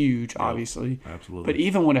 That's huge, obviously. Absolutely. But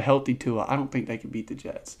even with a healthy Tua, I don't think they can beat the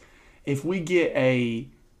Jets. If we get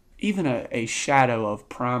even a shadow of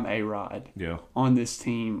prime A-Rod on this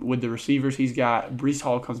team with the receivers he's got, Breece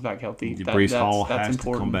Hall comes back healthy. Breece Hall has to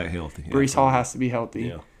come back healthy. Breece Hall has to be healthy.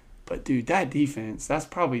 Yeah. But dude, that defense, that's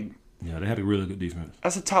probably they had a really good defense.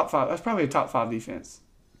 That's a top 5. That's probably a top 5 defense.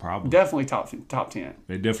 Probably. Definitely top 10.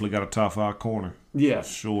 They definitely got a top 5 corner. Yeah. For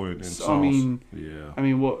sure. And so,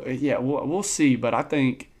 we'll see, but I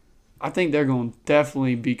think they're going to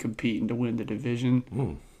definitely be competing to win the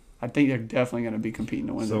division. I think they're definitely going to be competing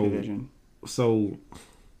to win the division. So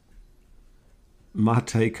my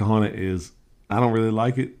take on it is I don't really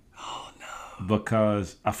like it. Oh no.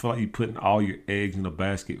 Because I feel like you're putting all your eggs in a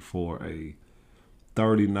basket for a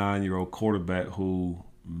 39-year-old quarterback who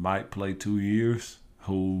might play 2 years.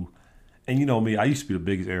 And you know me, I used to be the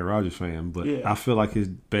biggest Aaron Rodgers fan, but I feel like his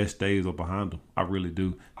best days are behind him. I really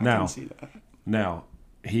do. I can see that. Now,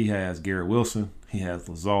 he has Garrett Wilson. He has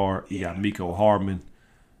Lazard. He got Mecole Hardman.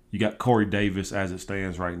 You got Corey Davis as it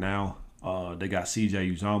stands right now. They got C.J.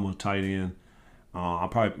 Uzomah, tight end. I'm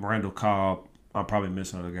probably Randall Cobb. I'm probably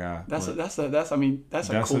missing another guy. That's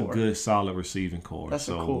a core. A good, solid receiving core. That's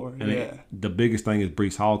a core, the biggest thing is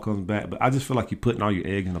Breece Hall comes back, but I just feel like you're putting all your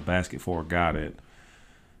eggs in a basket for a guy that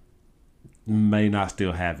may not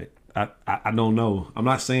still have it. I don't know. I'm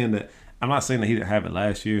not saying that he didn't have it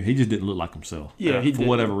last year. He just didn't look like himself. Yeah, for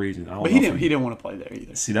whatever reason. But he didn't want to play there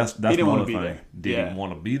either. See, that's he didn't one want to be thing. there. Did he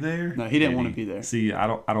want to be there? No, he didn't want to be there. See, I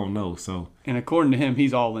don't know. So, and according to him,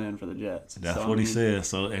 he's all in for the Jets. That's what he said.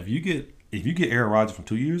 So if you get Aaron Rodgers from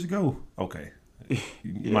 2 years ago, okay,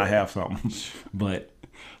 you might have something. But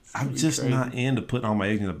I'm just not into putting all my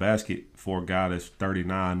eggs in a basket for a guy that's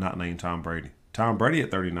 39, not named Tom Brady. Tom Brady at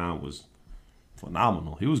 39 was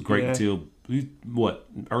phenomenal. He was great until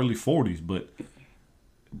early 40s, but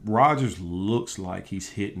Rodgers looks like he's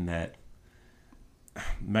hitting that.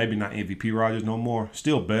 Maybe not MVP Rodgers no more.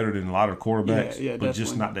 Still better than a lot of quarterbacks, but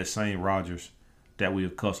just not that same Rodgers that we're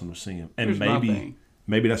accustomed to seeing. And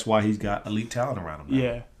maybe that's why he's got elite talent around him now.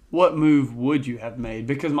 Yeah. What move would you have made?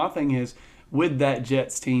 Because my thing is, with that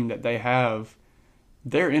Jets team that they have,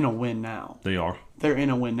 they're in a win now. They are. They're in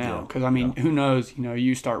a win now. Because, who knows?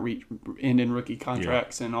 You start ending rookie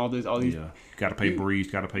contracts and all these. Yeah. Got to pay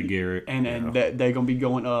Breeze, got to pay Garrett. And they're going to be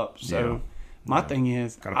going up. So, my thing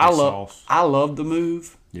is, I love the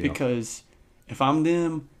move because if I'm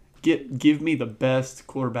them, give me the best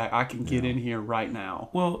quarterback I can get in here right now.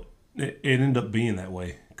 Well, it ended up being that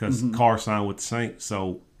way because Carr signed with the Saints,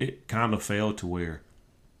 so it kind of fell to where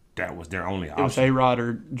that was their only option. It was A-Rod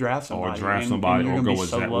or draft somebody. Or go with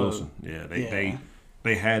Zach Wilson. Yeah,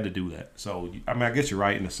 they had to do that. So, I guess you're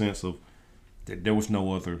right in the sense of that there was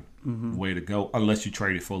no other way to go unless you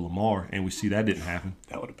traded for Lamar, and we see that didn't happen.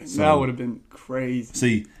 That would have been crazy.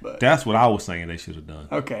 See, that's what I was saying they should have done.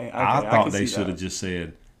 Okay. I thought they should have just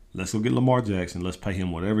said, let's go get Lamar Jackson. Let's pay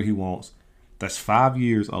him whatever he wants. That's 5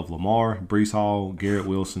 years of Lamar, Breece Hall, Garrett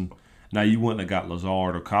Wilson. Now, you wouldn't have got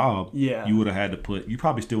Lazard or Cobb. Yeah. You would have had to you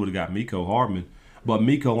probably still would have got Mecole Hardman. But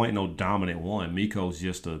Mecole ain't no dominant one. Mecole's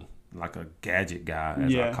just a gadget guy,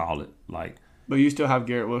 as I call it. But you still have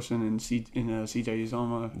Garrett Wilson and C.J.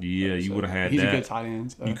 Uzomah. Yeah, you would have had he's that. He's a good tight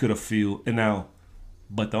end. So. You could have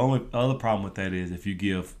but the only other problem with that is if you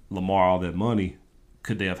give Lamar all that money,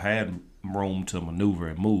 could they have had room to maneuver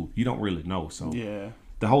and move? You don't really know. So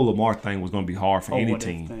the whole Lamar thing was going to be hard for any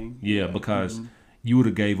team. Yeah, because you would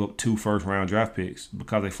have gave up 2 first-round draft picks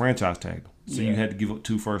because they franchise tagged them. So you had to give up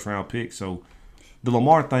 2 first-round picks. So the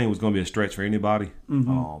Lamar thing was going to be a stretch for anybody.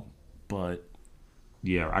 But,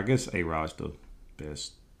 I guess A-Rod's the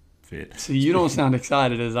best fit. See, you don't sound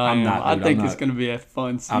excited as I am. I think it's going to be a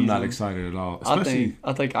fun season. I'm not excited at all.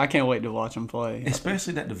 I can't wait to watch them play.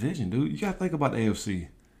 Especially that division, dude. You got to think about the AFC.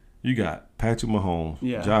 You got Patrick Mahomes,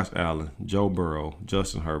 Josh Allen, Joe Burrow,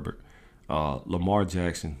 Justin Herbert, Lamar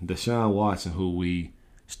Jackson, Deshaun Watson, who we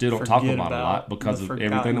still don't talk about a lot because of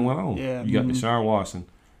everything that went on. Yeah. You got Deshaun Watson.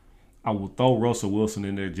 I will throw Russell Wilson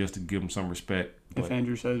in there just to give him some respect. If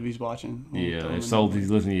Andrew Sotheby's watching. If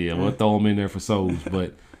Sotheby's listening, we'll throw him in there for Sotheby's.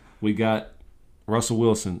 But we got Russell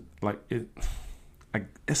Wilson.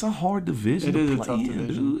 it's a hard division. It to is a play tough in,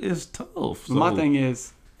 division. Dude. It's tough. So, My thing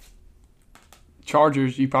is,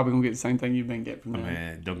 Chargers, you probably gonna get the same thing you've been getting from them.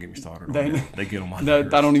 Man, don't get me started on that. They get on my I nerves.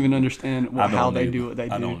 don't even understand how they either. do what they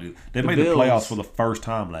do. I don't do. They The made Bills, the playoffs for the first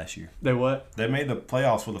time last year. They what? They made the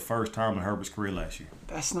playoffs for the first time in Herbert's career last year.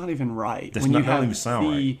 That's not even right. That's when not you have even sound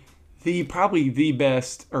right. The probably the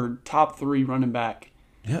best or top 3 running back.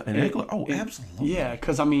 Yeah, and absolutely. Yeah,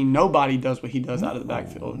 because I mean nobody does what he does out of the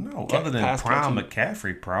backfield. No, other than Prime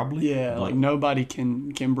McCaffrey, probably. Yeah, like nobody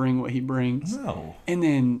can bring what he brings. No. And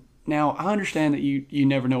then now I understand that you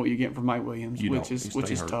never know what you're getting from Mike Williams, which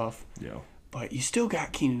is tough. Yeah. But you still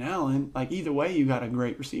got Keenan Allen. Like either way, you got a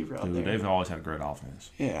great receiver out there. They've always had a great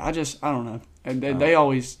offense. Yeah, I don't know. And they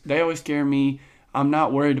always scare me. I'm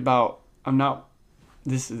not worried about.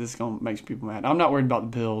 This is gonna make people mad. I'm not worried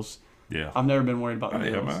about the Bills. Yeah. I've never been worried about the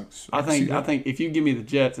Bills. Max. I think if you give me the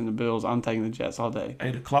Jets and the Bills, I'm taking the Jets all day.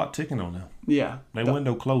 Hey, the clock ticking on them. Yeah. They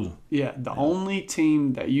window closing. Yeah. The only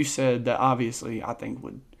team that you said that obviously I think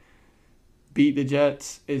would beat the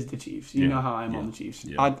Jets is the Chiefs. You know how I am on the Chiefs.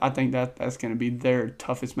 Yeah. I think that's going to be their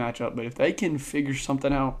toughest matchup. But if they can figure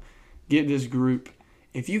something out, get this group,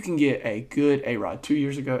 if you can get a good A-Rod, 2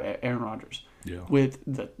 years ago, Aaron Rodgers, with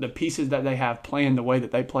the pieces that they have playing the way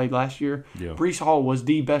that they played last year, Breece Hall was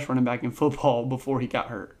the best running back in football before he got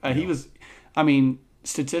hurt. He was, I mean,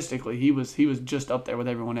 statistically, he was just up there with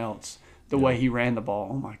everyone else. The way he ran the ball,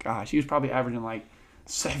 oh my gosh, he was probably averaging like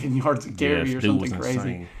 7 yards a carry or something crazy.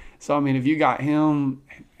 Insane. So I mean, if you got him,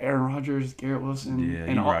 Aaron Rodgers, Garrett Wilson,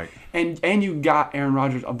 and you got Aaron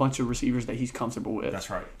Rodgers a bunch of receivers that he's comfortable with.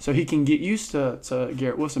 That's right. So he can get used to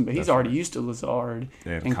Garrett Wilson, but he's already used to Lazard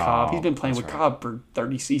and Cobb. He's been playing with Cobb for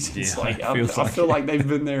 30 seasons. Yeah, I feel like they've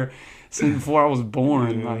been there since before I was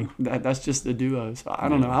born. Like that's just the duo. So I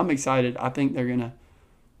don't know. I'm excited. I think they're gonna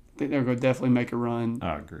definitely make a run.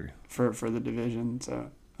 I agree for the division.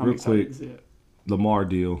 So I'm real excited quick, to see it. Lamar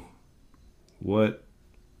deal.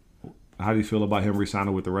 How do you feel about him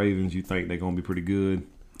re-signing with the Ravens? You think they're going to be pretty good?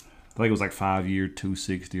 I think it was like 5 year,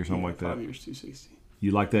 260 or something like that. 5 years, 260.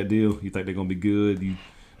 You like that deal? You think they're going to be good?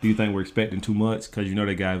 Do you think we're expecting too much? Because you know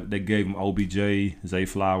they gave him OBJ, Zay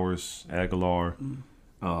Flowers, Aguilar,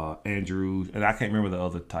 Andrews, and I can't remember the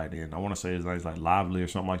other tight end. I want to say his name's like Lively or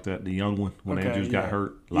something like that. The young one when Andrews got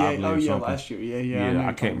hurt, Lively or something. Last year. Yeah,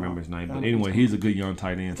 I can't remember his name, but anyway, he's a good young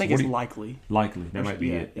tight end. I think it's Likely. Likely, that might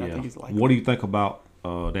be it. Yeah, I think it's Likely. What do you think about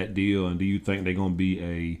that deal, and do you think they're going to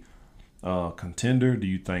be a contender? Do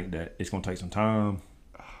you think that it's going to take some time?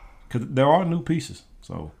 Because there are new pieces.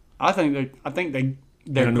 So I think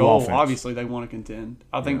their goal offense. Obviously they want to contend.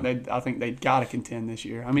 I think they got to contend this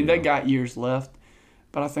year. I mean they got years left,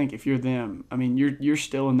 but I think if you're them, I mean you're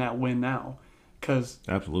still in that win now.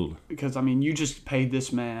 Absolutely. Because I mean you just paid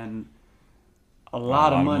this man a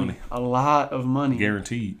lot of money,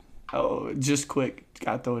 guaranteed. Oh, just quick,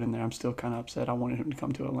 got to throw it in there. I'm still kind of upset. I wanted him to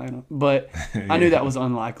come to Atlanta, but I knew that was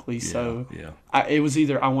unlikely. So it was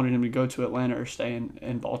either I wanted him to go to Atlanta or stay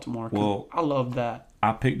in Baltimore. Well, I love that.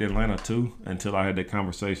 I picked Atlanta too until I had that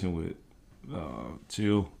conversation with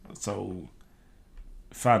Chill. So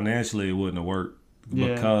financially, it wouldn't have worked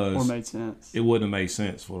because or made sense. It wouldn't have made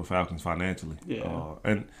sense for the Falcons financially. Yeah,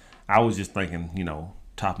 and I was just thinking,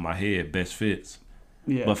 top of my head, best fits.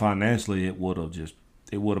 Yeah, but financially, it would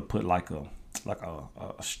have put like a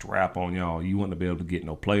strap on y'all. You wouldn't be able to get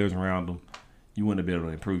no players around them. You wouldn't be able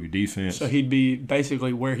to improve your defense. So he'd be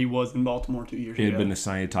basically where he was in Baltimore 2 years ago. It'd been the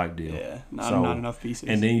same type deal. Yeah, not enough pieces.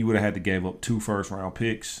 And then you would have had to give up 2 first-round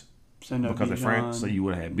picks because of France. So you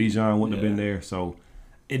would have had Bijan wouldn't have been there. So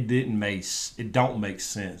it don't make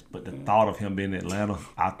sense. But the thought of him being in Atlanta,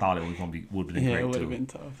 I thought it would have been great too. Yeah, it would have been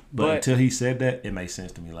tough. But until he said that, it made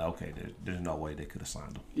sense to me. Like, okay, there's no way they could have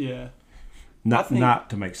signed him. Yeah. Not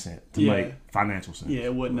to make sense, to make financial sense. Yeah,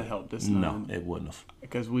 it wouldn't have helped us. No, it wouldn't have.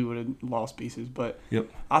 Because we would have lost pieces. But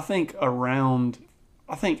I think around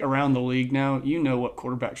the league now, you know what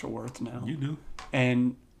quarterbacks are worth now. You do.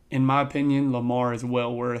 And in my opinion, Lamar is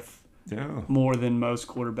well worth more than most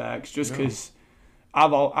quarterbacks. Just because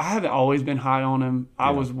I haven't always been high on him.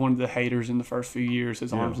 I was one of the haters in the first few years.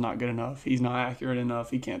 His arm's not good enough. He's not accurate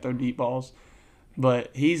enough. He can't throw deep balls.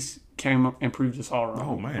 But he's came up and proved us all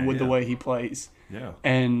wrong with the way he plays. Yeah.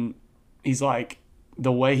 And he's like,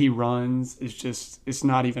 the way he runs is just, it's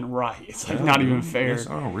not even right. It's like not even fair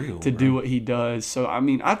to do what he does. So, I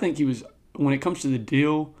mean, I think he was, when it comes to the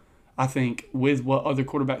deal, I think with what other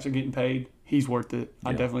quarterbacks are getting paid, he's worth it.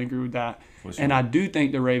 I definitely agree with that. Sure. And I do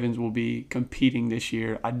think the Ravens will be competing this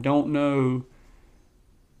year. I don't know.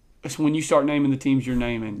 It's when you start naming the teams you're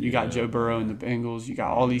naming. You got Joe Burrow and the Bengals. You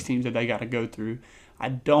got all these teams that they got to go through. I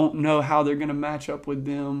don't know how they're going to match up with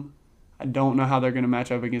them. I don't know how they're going to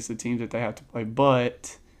match up against the teams that they have to play,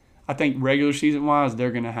 but I think regular season wise,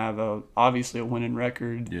 they're going to have obviously a winning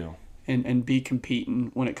record, and be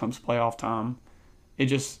competing when it comes to playoff time. It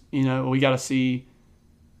just, we got to see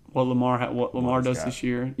what Lamar does this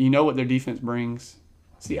year. You know what their defense brings.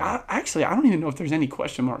 See, I don't even know if there's any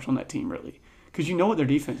question marks on that team really, because you know what their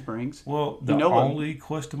defense brings. Well, the only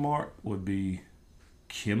question mark would be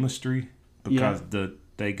chemistry, because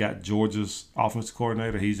they got Georgia's offensive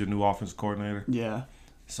coordinator. He's the new offensive coordinator. Yeah.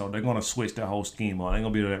 So they're going to switch that whole scheme on. They ain't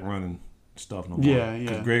going to be that running stuff no more. Yeah.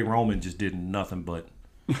 Because Greg Roman just did nothing but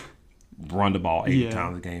run the ball 80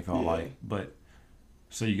 times a game, felt like. But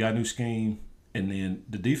so you got a new scheme, and then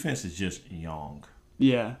the defense is just young.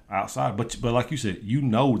 Yeah. Outside. But like you said, they're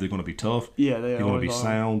going to be tough. Yeah, they're going to be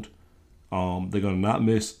sound. They're going to not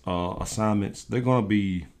miss assignments. They're going to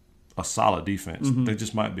be a solid defense. Mm-hmm. They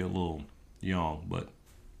just might be a little young, but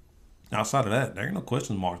outside of that, there ain't no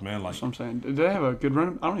question marks, man. Like, that's what I'm saying. Do they have a good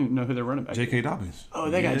running? I don't even know who their running back is. J.K. Dobbins. Oh,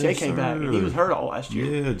 they got J.K. back. He was hurt all last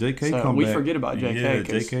year. Yeah, J.K. So come we back. forget about J.K. Yeah,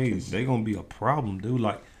 J.K. They're going to be a problem, dude.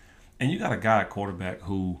 Like, and you got a guy at quarterback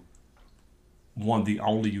who won the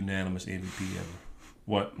only unanimous MVP ever.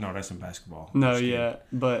 What? No, that's in basketball. No, yeah,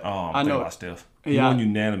 but I know about Steph. He won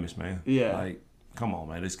unanimous, man. Yeah. Like, come on,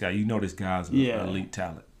 man. This guy, this guy's an elite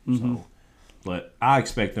talent. Mm-hmm. So, but I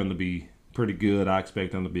expect them to be pretty good. I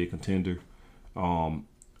expect them to be a contender. I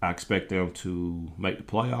expect them to make the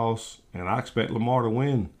playoffs, and I expect Lamar to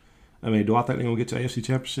win. I mean, do I think they're going to get to the AFC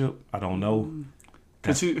Championship? I don't know.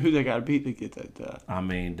 Because who they got to beat to get that? I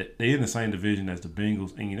mean, they're in the same division as the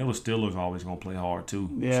Bengals, and the Steelers are always going to play hard too.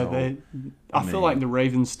 Yeah, so, I feel like the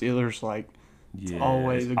Ravens Steelers, like, it's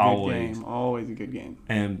always a good game. Always a good game.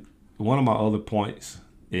 And one of my other points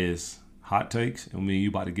is hot takes. I mean, you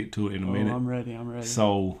about to get to it in a minute. I'm ready.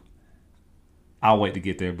 So I'll wait to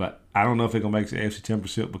get there, but I don't know if they're gonna make the AFC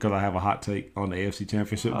Championship because I have a hot take on the AFC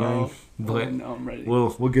Championship game. But no, I'm ready. We'll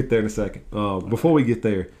get there in a second. Before we get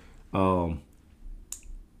there,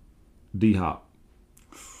 D-Hop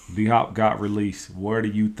got released. Where do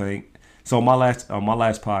you think? So on my last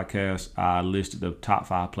podcast, I listed the top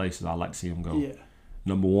 5 places I'd like to see him go. Yeah.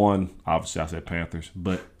 Number 1, obviously I said Panthers,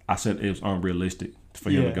 but I said it was unrealistic for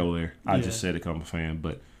him to go there. I just said it because I'm a fan.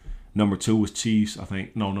 But number 2 was Chiefs.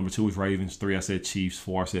 Number 2 was Ravens. 3, I said Chiefs.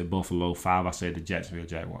 4, I said Buffalo. 5, I said the Jacksonville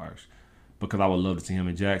Jaguars. Because I would love to see him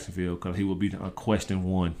in Jacksonville because he would be a question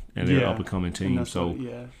one and they're an up-and-coming team.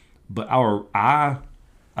 But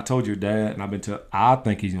I told your dad, and I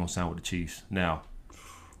think he's going to sign with the Chiefs. Now,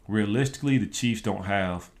 realistically, the Chiefs don't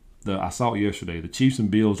have I saw it yesterday. The Chiefs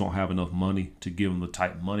and Bills don't have enough money to give him the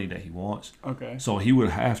type of money that he wants. Okay. So he would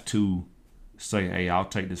have to say, hey, I'll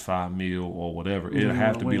take this $5 million or whatever. It'll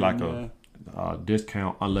have to be like a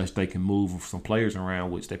discount unless they can move some players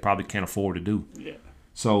around, which they probably can't afford to do. Yeah.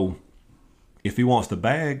 So if he wants the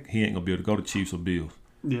bag, he ain't going to be able to go to Chiefs or Bills.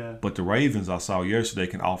 Yeah. But the Ravens, I saw yesterday,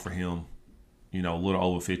 can offer him, a little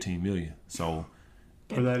over $15 million. So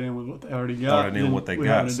throw that in with what they already got. Throw that in with what they got.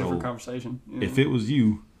 Having a different conversation. Yeah. If it was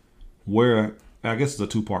you, I guess it's a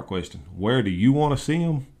 2-part question. Where do you want to see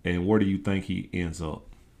him, and where do you think he ends up?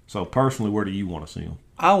 So personally, where do you want to see him?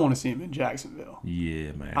 I want to see him in Jacksonville.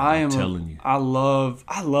 Yeah, man. I'm telling you. I love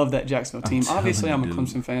that Jacksonville team. Obviously, I'm a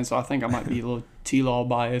Clemson fan, so I think I might be a little T-Law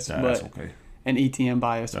biased, that's okay. And ETN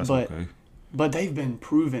biased. That's okay. But they've been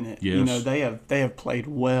proving it. Yes. They have played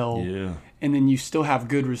well. Yeah. And then you still have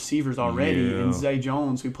good receivers already. Yeah. And Zay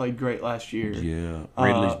Jones, who played great last year. Yeah.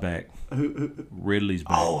 Ridley's back. Ridley's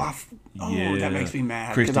back. That makes me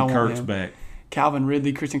mad. Christian Kirk's back. Calvin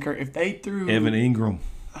Ridley, Christian Kirk. If they threw Evan Ingram.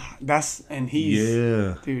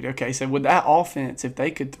 Dude, okay. So with that offense, if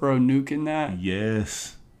they could throw Nuke in that.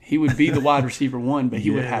 Yes. He would be the wide receiver one, but he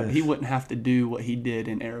wouldn't have to do what he did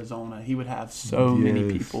in Arizona. He would have so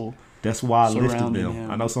many people. That's why I listed them. Him.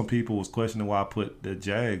 I know some people was questioning why I put the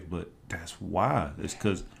Jags, but that's why. It's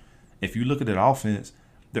because if you look at that offense,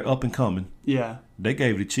 they're up and coming. Yeah. They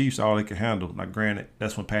gave the Chiefs all they could handle. Now, granted,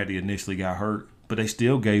 that's when Patty initially got hurt, but they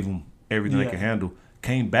still gave them everything they could handle.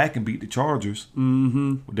 Came back and beat the Chargers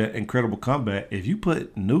with that incredible comeback. If you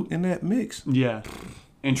put Nuke in that mix. Yeah.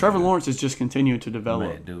 And Trevor Lawrence is just continuing to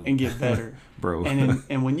develop and get better. Bro.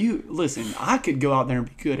 And when you – listen, I could go out there and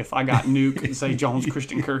be good if I got Nuke, Zay Jones,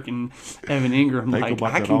 Christian Kirk, and Evan Ingram. I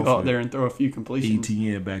can go out there and throw a few completions.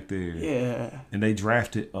 ETN back there. Yeah. And they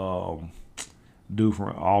drafted dude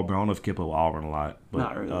from Auburn. I don't know if he kept up with Auburn a lot. But,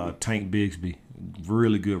 not really. Tank Bigsby.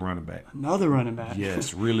 Really good running back. Another running back.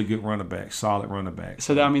 Yes, really good running back. Solid running back.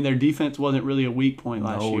 So, their defense wasn't really a weak point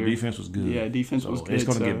last year. No, defense was good. Yeah, defense was good. It's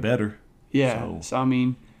going to get better. Yeah. So,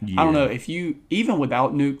 I don't know if you even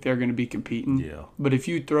without Nuke, they're going to be competing. Yeah. But if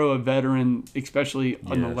you throw a veteran, especially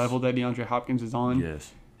on the level that DeAndre Hopkins is on,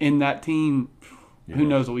 in that team, who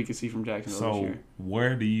knows what we could see from Jacksonville this year. So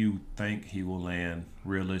where do you think he will land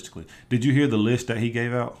realistically? Did you hear the list that he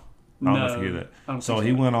gave out? I don't know if you hear that. So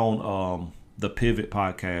he went on the Pivot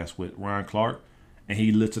podcast with Ryan Clark, and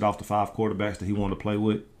he listed off the 5 quarterbacks that he wanted to play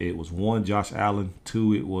with. It was 1, Josh Allen.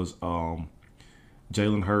 2, it was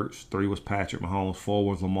Jalen Hurts. 3 was Patrick Mahomes. 4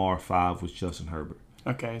 was Lamar. 5 was Justin Herbert.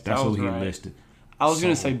 Okay, so that's what he listed. I was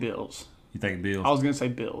going to say Bills. You think Bills? I was going to say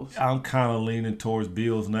Bills. I'm kind of leaning towards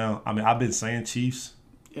Bills now. I mean, I've been saying Chiefs.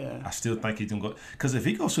 Yeah. I still think he's going to go. Because if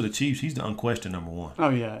he goes to the Chiefs, he's the unquestioned number 1. Oh,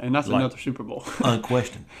 yeah, and that's another Super Bowl.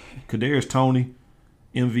 Unquestioned. Kadarius Toney,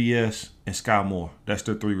 MVS, and Sky Moore. That's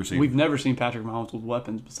their 3 receivers. We've never seen Patrick Mahomes with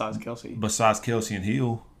weapons besides Kelsey. Besides Kelsey and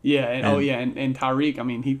Hill. Yeah, and Tyreek. I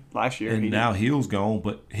mean, he last year. And now Hill's gone,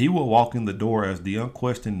 but he will walk in the door as the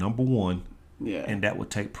unquestioned number 1. Yeah. And that would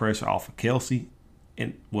take pressure off of Kelsey.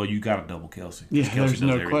 And you got to double Kelsey. Yeah, Kelsey there's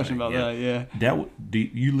no question about that. Yeah.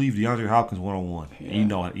 You leave DeAndre Hopkins 1-on-1.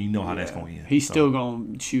 Yeah. You know how that's going to end. He's still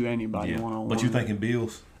going to shoot anybody 1-on-1. But you thinking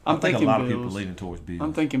Bills? I think a lot of people leaning towards Bills.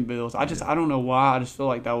 I'm thinking Bills. I don't know why. I just feel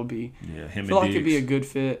like that would be. Yeah, I feel like it'd be a good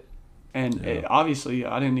fit. And obviously,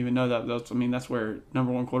 I didn't even know that. That's where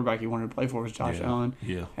number 1 quarterback he wanted to play for was Josh Allen.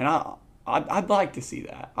 Yeah. And I'd like to see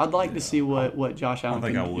that. I'd like to see what Josh Allen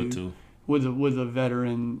can do. I think I would too. With a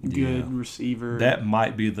veteran, good receiver. That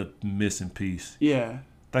might be the missing piece. Yeah.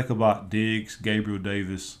 Think about Diggs, Gabriel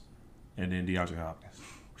Davis, and then DeAndre Hopkins.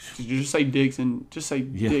 Just say Diggs and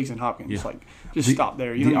Hopkins. Yeah. Just stop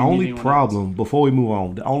there. The only problem, before we move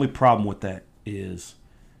on, the only problem with that is,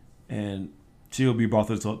 and Chilby brought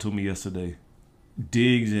this up to me yesterday,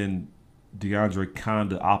 Diggs and DeAndre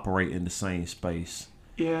kind of operate in the same space.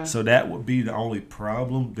 Yeah. So that would be the only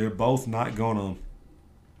problem. They're both not gonna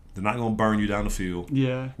burn you down the field.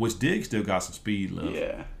 Yeah. Which Diggs still got some speed left.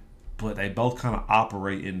 Yeah. But they both kind of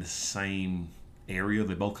operate in the same area.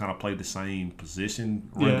 They both kind of play the same position,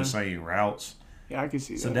 run the same routes. Yeah, I can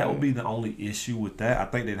see that. So that would be the only issue with that. I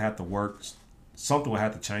think they'd have to work. Something would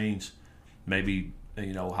have to change. Maybe,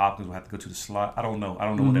 Hopkins would have to go to the slot. I don't know.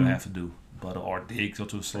 What they would have to do. But or Diggs go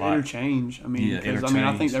to the slot. Interchange. I mean,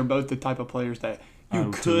 I think they're both the type of players that you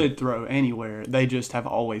could throw anywhere. They just have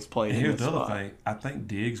always played. And here's the other thing. I think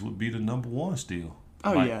Diggs would be the number 1 still.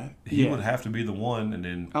 Oh, He would have to be the 1, and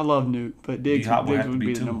then I love Nuke, but Diggs would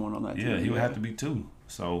be the number 1 on that team. Yeah, he would have to be 2.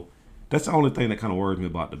 So that's the only thing that kind of worries me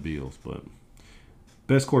about the Bills. But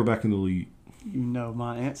best quarterback in the league. You know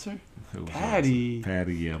my answer? Patty.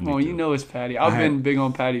 Patty, yeah. Oh, you know it's Patty. I've been big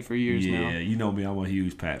on Patty for years now. Yeah, you know me. I'm a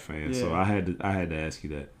huge Pat fan, so I had to ask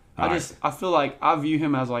you that. I feel like I view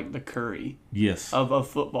him as like the Curry of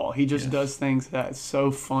football. He just does things that's so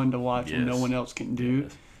fun to watch and no one else can do.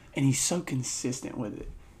 Yes. And he's so consistent with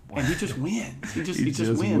it. And he just wins. He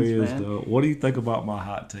just wins, man. Though. What do you think about my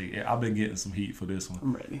hot take? I've been getting some heat for this one.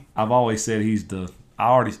 I'm ready. I've always said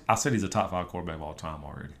I said he's a top 5 quarterback of all time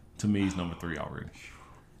already. To me, he's number 3 already.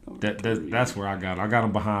 That's where I got him. I got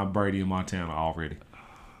him behind Brady and Montana already.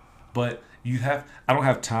 But I don't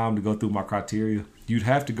have time to go through my criteria. You'd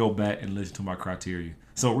have to go back and listen to my criteria.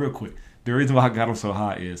 So real quick, the reason why I got him so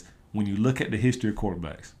high is when you look at the history of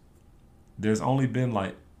quarterbacks, there's only been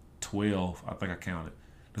like 12, I think I counted.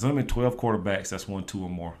 There's only been 12 quarterbacks that's won 2 or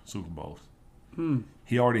more Super Bowls.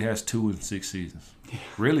 He already has 2 in 6 seasons. Yeah.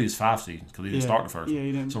 Really, it's 5 seasons because he didn't start the first one.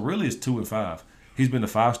 He didn't. So really, it's 2 and 5. He's been to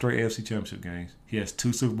 5 straight AFC Championship games. He has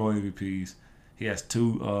 2 Super Bowl MVPs. He has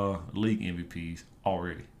 2 league MVPs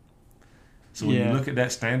already. So when you look at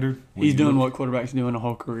that standard, he's doing what quarterbacks do in a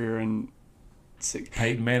whole career in 6.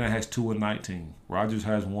 Peyton Manning has 2 in 19. Rodgers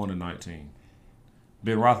has 1 in 19.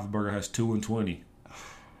 Ben Roethlisberger has 2 in 20.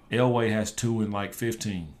 Elway has 2 in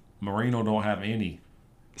 15. Marino don't have any.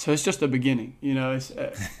 So it's just the beginning, It's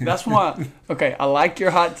that's why. Okay, I like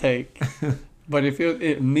your hot take, but it's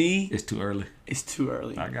too early. It's too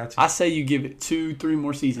early. I got you. I say you give it 2-3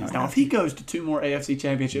 more seasons. Now, if he goes to 2 more AFC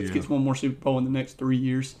championships, gets 1 more Super Bowl in the next 3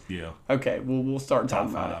 years, okay, we'll start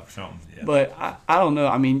talking about it. Yeah. But I don't know.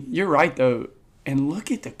 I mean, you're right though, and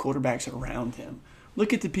look at the quarterbacks around him.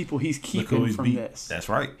 Look at the people he's keeping from this. That's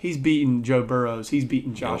right. He's beaten Joe Burrows. He's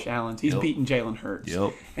beaten Josh Allen. He's beaten Jalen Hurts.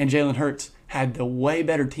 Yep. And Jalen Hurts had the way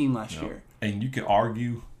better team last year. And you could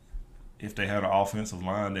argue if they had an offensive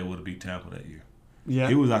line, they would have beat Tampa that year. Yeah.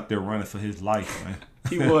 He was out there running for his life, man.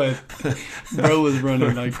 He was. Bro was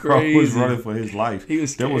running like crazy. Bro was running for his life. He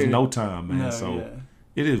was scared. There was no time, man. No,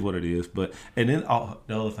 it is what it is. But and then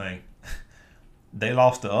the other thing, they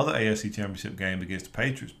lost the other AFC Championship game against the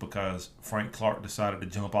Patriots because Frank Clark decided to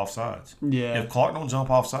jump off sides. Yeah. If Clark don't jump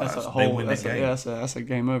off sides, they win the game. That's a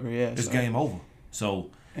game over, yeah. It's game over. So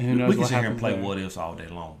we can sit here and play what ifs all day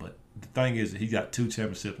long, but the thing is that he got 2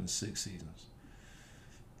 championships in 6 seasons.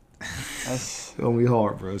 That's gonna be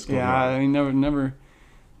hard, bro. It's gonna be hard. I mean,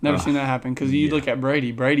 never seen that happen. Because you look at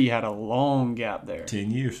Brady. Brady had a long gap there.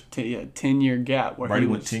 10 years. 10-year gap where Brady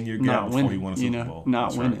he went 10-year gap before he won a Super Bowl.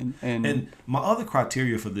 Not winning. Right. And my other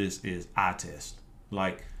criteria for this is eye test.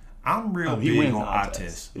 Like, I'm real big on eye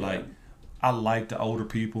test. Yeah. Like, I like the older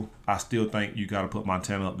people. I still think you got to put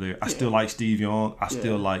Montana up there. I still like Steve Young. I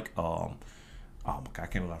still like oh my God, I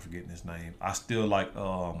can't believe I'm forgetting his name. I still like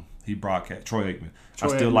he broadcast Troy Aikman. I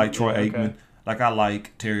still like Troy Aikman. Okay. Like, I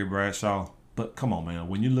like Terry Bradshaw. But come on, man.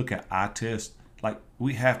 When you look at eye test, like,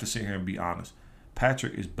 we have to sit here and be honest.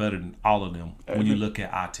 Patrick is better than all of them when you look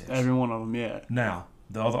at eye test. Every one of them, yeah. Now,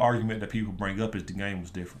 the other argument that people bring up is the game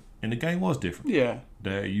was different. And the game was different. Yeah.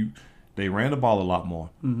 They ran the ball a lot more.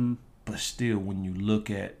 Mm-hmm. But still, when you look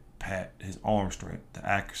at Pat, his arm strength, the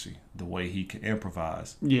accuracy, the way he can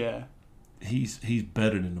improvise. Yeah. He's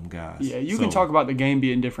better than them guys. Yeah, you can talk about the game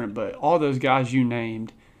being different, but all those guys you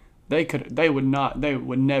named, they would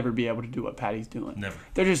never be able to do what Patty's doing. Never.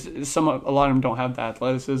 They're just a lot of them don't have the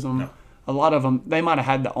athleticism. No. A lot of them, they might have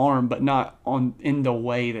had the arm, but not in the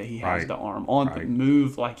way that he has the arm, the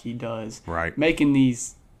move like he does. Right. Making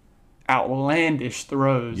these outlandish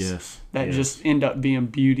throws that just end up being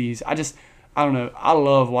beauties. I don't know. I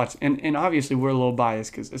love watching, and obviously we're a little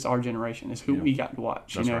biased because it's our generation. It's who we got to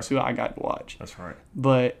watch. That's right. It's who I got to watch. That's right.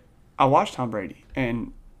 But I watched Tom Brady,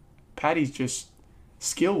 and Patty's just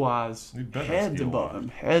skill-wise heads above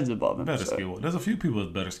him. Better skill. There's a few people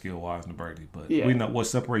that's better skill-wise than Brady, but yeah. we know what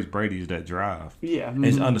separates Brady is that drive. Yeah, mm-hmm.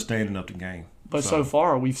 It's understanding of the game. But so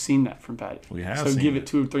far, we've seen that from Patty. We have. So give it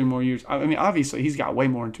 2 or 3 more years. I mean, obviously, he's got way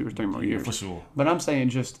more in 2 or 3 more years. For sure. But I'm saying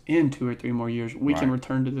just in 2 or 3 more years, we can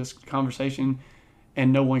return to this conversation,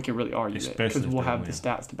 and no one can really argue it because we'll have the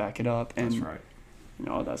stats to back it up and that's right.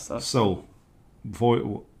 All that stuff. So,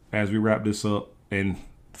 as we wrap this up, and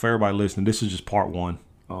for everybody listening, this is just part 1.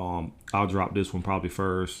 I'll drop this one probably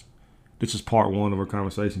first. This is part 1 of our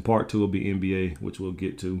conversation. Part 2 will be NBA, which we'll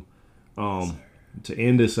get to. To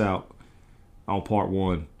end this out on part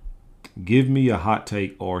 1, give me a hot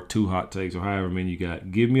take or 2 hot takes or however many you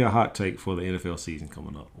got. Give me a hot take for the NFL season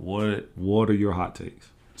coming up. What are your hot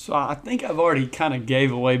takes? So I think I've already kind of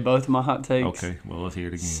gave away both of my hot takes. Okay, well, let's hear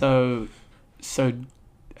it again. So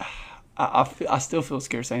I still feel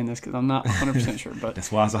scared saying this because I'm not 100% sure. But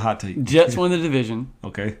that's why it's a hot take. Jets win the division.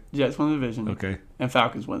 Okay. Jets win the division. Okay. And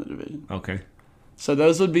Falcons win the division. Okay. So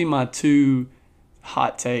those would be my 2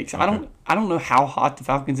 hot takes. Okay. I don't know how hot the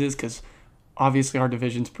Falcons is because obviously our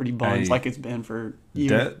division's pretty buns like it's been for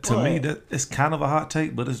years. To me, it's kind of a hot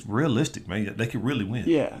take, but it's realistic, man. They could really win.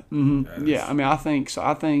 Yeah. Mm-hmm. Yeah. I mean, I think so.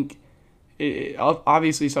 I think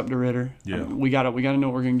obviously it's up to Ritter. Yeah. I mean, we gotta know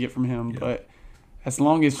what we're gonna get from him, but. As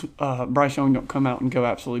long as Bryce Young don't come out and go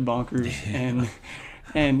absolutely bonkers,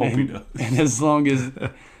 and as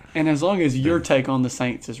long as your take on the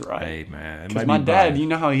Saints is right, hey man, because my dad, you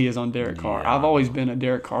know how he is on Derek Carr. I've always been a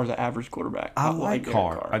Derek Carr's an average quarterback. I like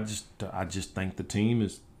Carr. I just think the team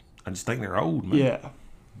is. I just think they're old, man. Yeah,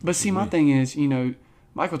 but see, my thing is,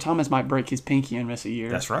 Michael Thomas might break his pinky and miss a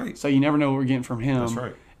year. That's right. So you never know what we're getting from him. That's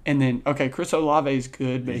right. And then Chris Olave is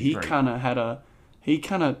good, but he kind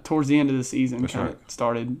of towards the end of the season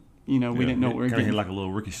started, we didn't know what we were getting. Hit like a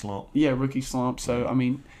little rookie slump. Yeah, rookie slump. So, I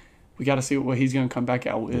mean, we got to see what he's going to come back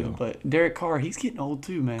out with. Yeah. But Derek Carr, he's getting old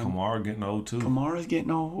too, man. Kamara getting old too. Kamara's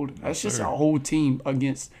getting old. That's just a whole team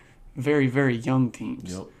against very, very young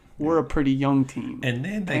teams. Yep. We're a pretty young team. And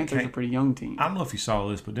then Panthers are a pretty young team. I don't know if you saw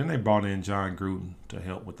this, but then they brought in John Gruden to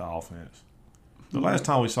help with the offense. The last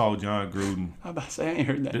time we saw John Gruden. I was about to say, I ain't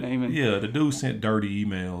heard that name. The dude sent dirty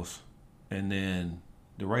emails, and then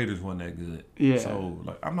the Raiders weren't that good. Yeah.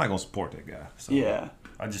 So, I'm not going to support that guy. So yeah.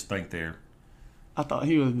 I just think they're. I thought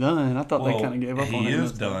he was done. I thought they kind of gave up on him. He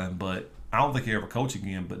is done, but I don't think he'll ever coach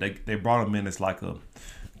again. But they brought him in as like a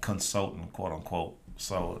consultant, quote unquote.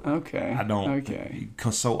 So I don't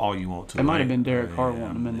consult all you want to. It might have been Derek Carr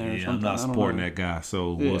wanting him in there. Or something. I'm not supporting that guy.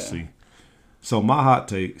 So we'll see. So my hot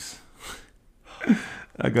takes.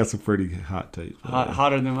 I got some pretty hot takes.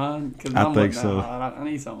 Hotter than mine? I think so. I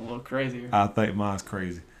need something a little crazier. I think mine's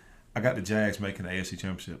crazy. I got the Jags making the AFC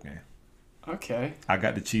Championship game. Okay. I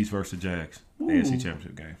got the Chiefs versus the Jags AFC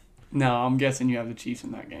Championship game. No, I'm guessing you have the Chiefs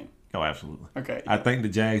in that game. Oh, absolutely. Okay. I think the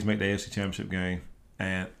Jags make the AFC Championship game.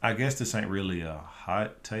 And I guess this ain't really a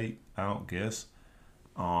hot take, I don't guess.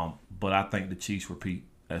 But I think the Chiefs repeat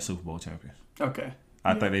as Super Bowl champions. Okay.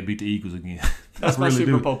 I think they beat the Eagles again. That's my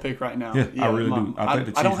Super Bowl pick right now. Yeah, I really do. I think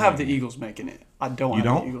the Chiefs I don't have the win. Eagles making it. I don't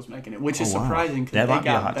have the Eagles making it, which is surprising because That they might be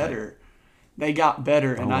a got hot better. take. They got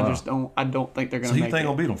better, and wow. I don't think they're going So to you make think it.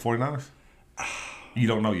 gonna beat them 49ers? You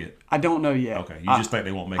don't know yet. I don't know yet. Okay, you just think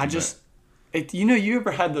they won't make it. You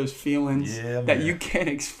ever had those feelings Yeah, that man. you can't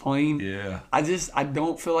explain? Yeah. I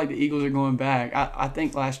don't feel like the Eagles are going back. I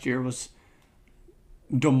think last year was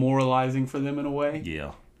demoralizing for them in a way.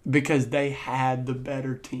 Yeah. Because they had the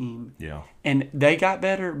better team. Yeah. And they got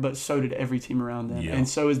better, but so did every team around them. Yeah. And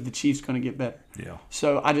so is the Chiefs going to get better. Yeah.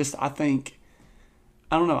 So I think,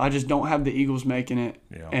 I don't know, I just don't have the Eagles making it,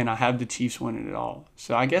 Yeah. and I have the Chiefs winning it all.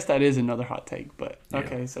 So I guess that is another hot take. But,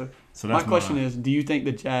 okay, so my question is, do you think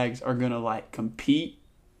the Jags are going to, compete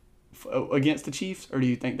against the Chiefs, or do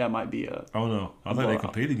you think that might be a... Oh, no. I think they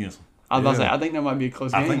compete against them. I was about to say, I think that might be a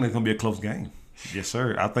close game. I think it's going to be a close game. Yes,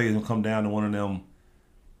 sir. I think it's going to come down to one of them,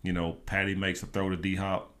 Patty makes a throw to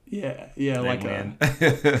D-Hop. Yeah, like win.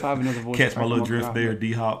 if I have another voice. Catch my little drift there,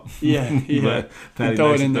 D-Hop. Yeah. But Patty throw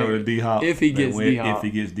makes it in a throw there. to D-Hop. If he gets D-Hop. If he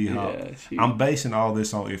gets D-Hop. Yeah, I'm basing all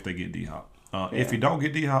this on if they get D-Hop. If you don't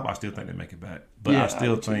get D-Hop, I still think they make it back. But I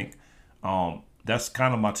still think that's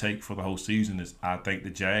kind of my take for the whole season is I think the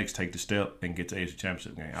Jags take the step and get to the AFC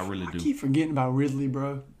Championship game. I really do. I keep forgetting about Ridley,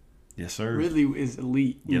 bro. Yes, sir. Ridley is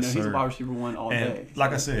elite. Yes, He's sir. a wide receiver one all day.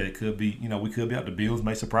 Like I said, it could be, we could be out. The Bills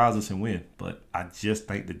may surprise us and win. But I just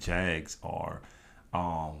think the Jags are,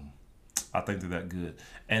 I think they're that good.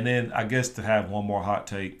 And then I guess to have one more hot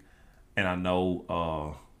take, and I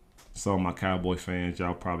know some of my Cowboy fans,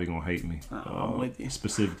 y'all probably going to hate me. I'm with you.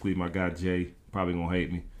 Specifically, my guy Jay probably going to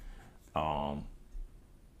hate me.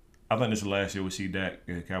 I think this is the last year we see Dak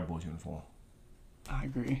in a Cowboys uniform. I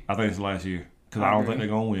agree. I think it's the last year. Because I don't think they're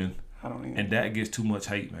going to win. I don't either. And Dak gets too much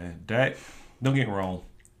hate, man. Dak, don't get me wrong.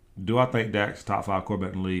 Do I think Dak's top 5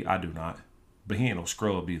 quarterback in the league? I do not. But he ain't no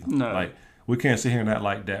scrub either. No. We can't sit here and act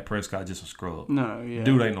like Dak Prescott just a scrub. No, yeah.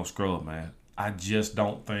 Dude ain't no scrub, man. I just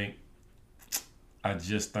think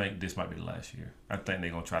this might be the last year. I think they're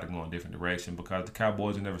going to try to go in a different direction because the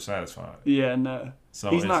Cowboys are never satisfied. Yeah, no. So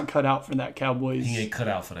he's not cut out for that Cowboys. He ain't cut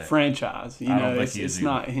out for that franchise. I don't think he is it's either.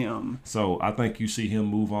 not him. So I think you see him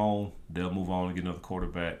move on. They'll move on and get another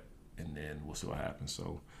quarterback, and then we'll see what happens.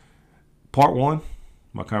 So part 1,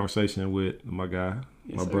 my conversation with my guy,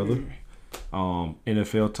 my brother.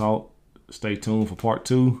 NFL talk. Stay tuned for part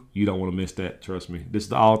 2. You don't want to miss that. Trust me. This is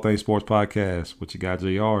the All Things Sports Podcast with your guy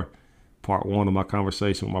JR. Part 1 of my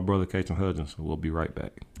conversation with my brother Cason Hudgens. We'll be right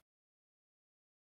back.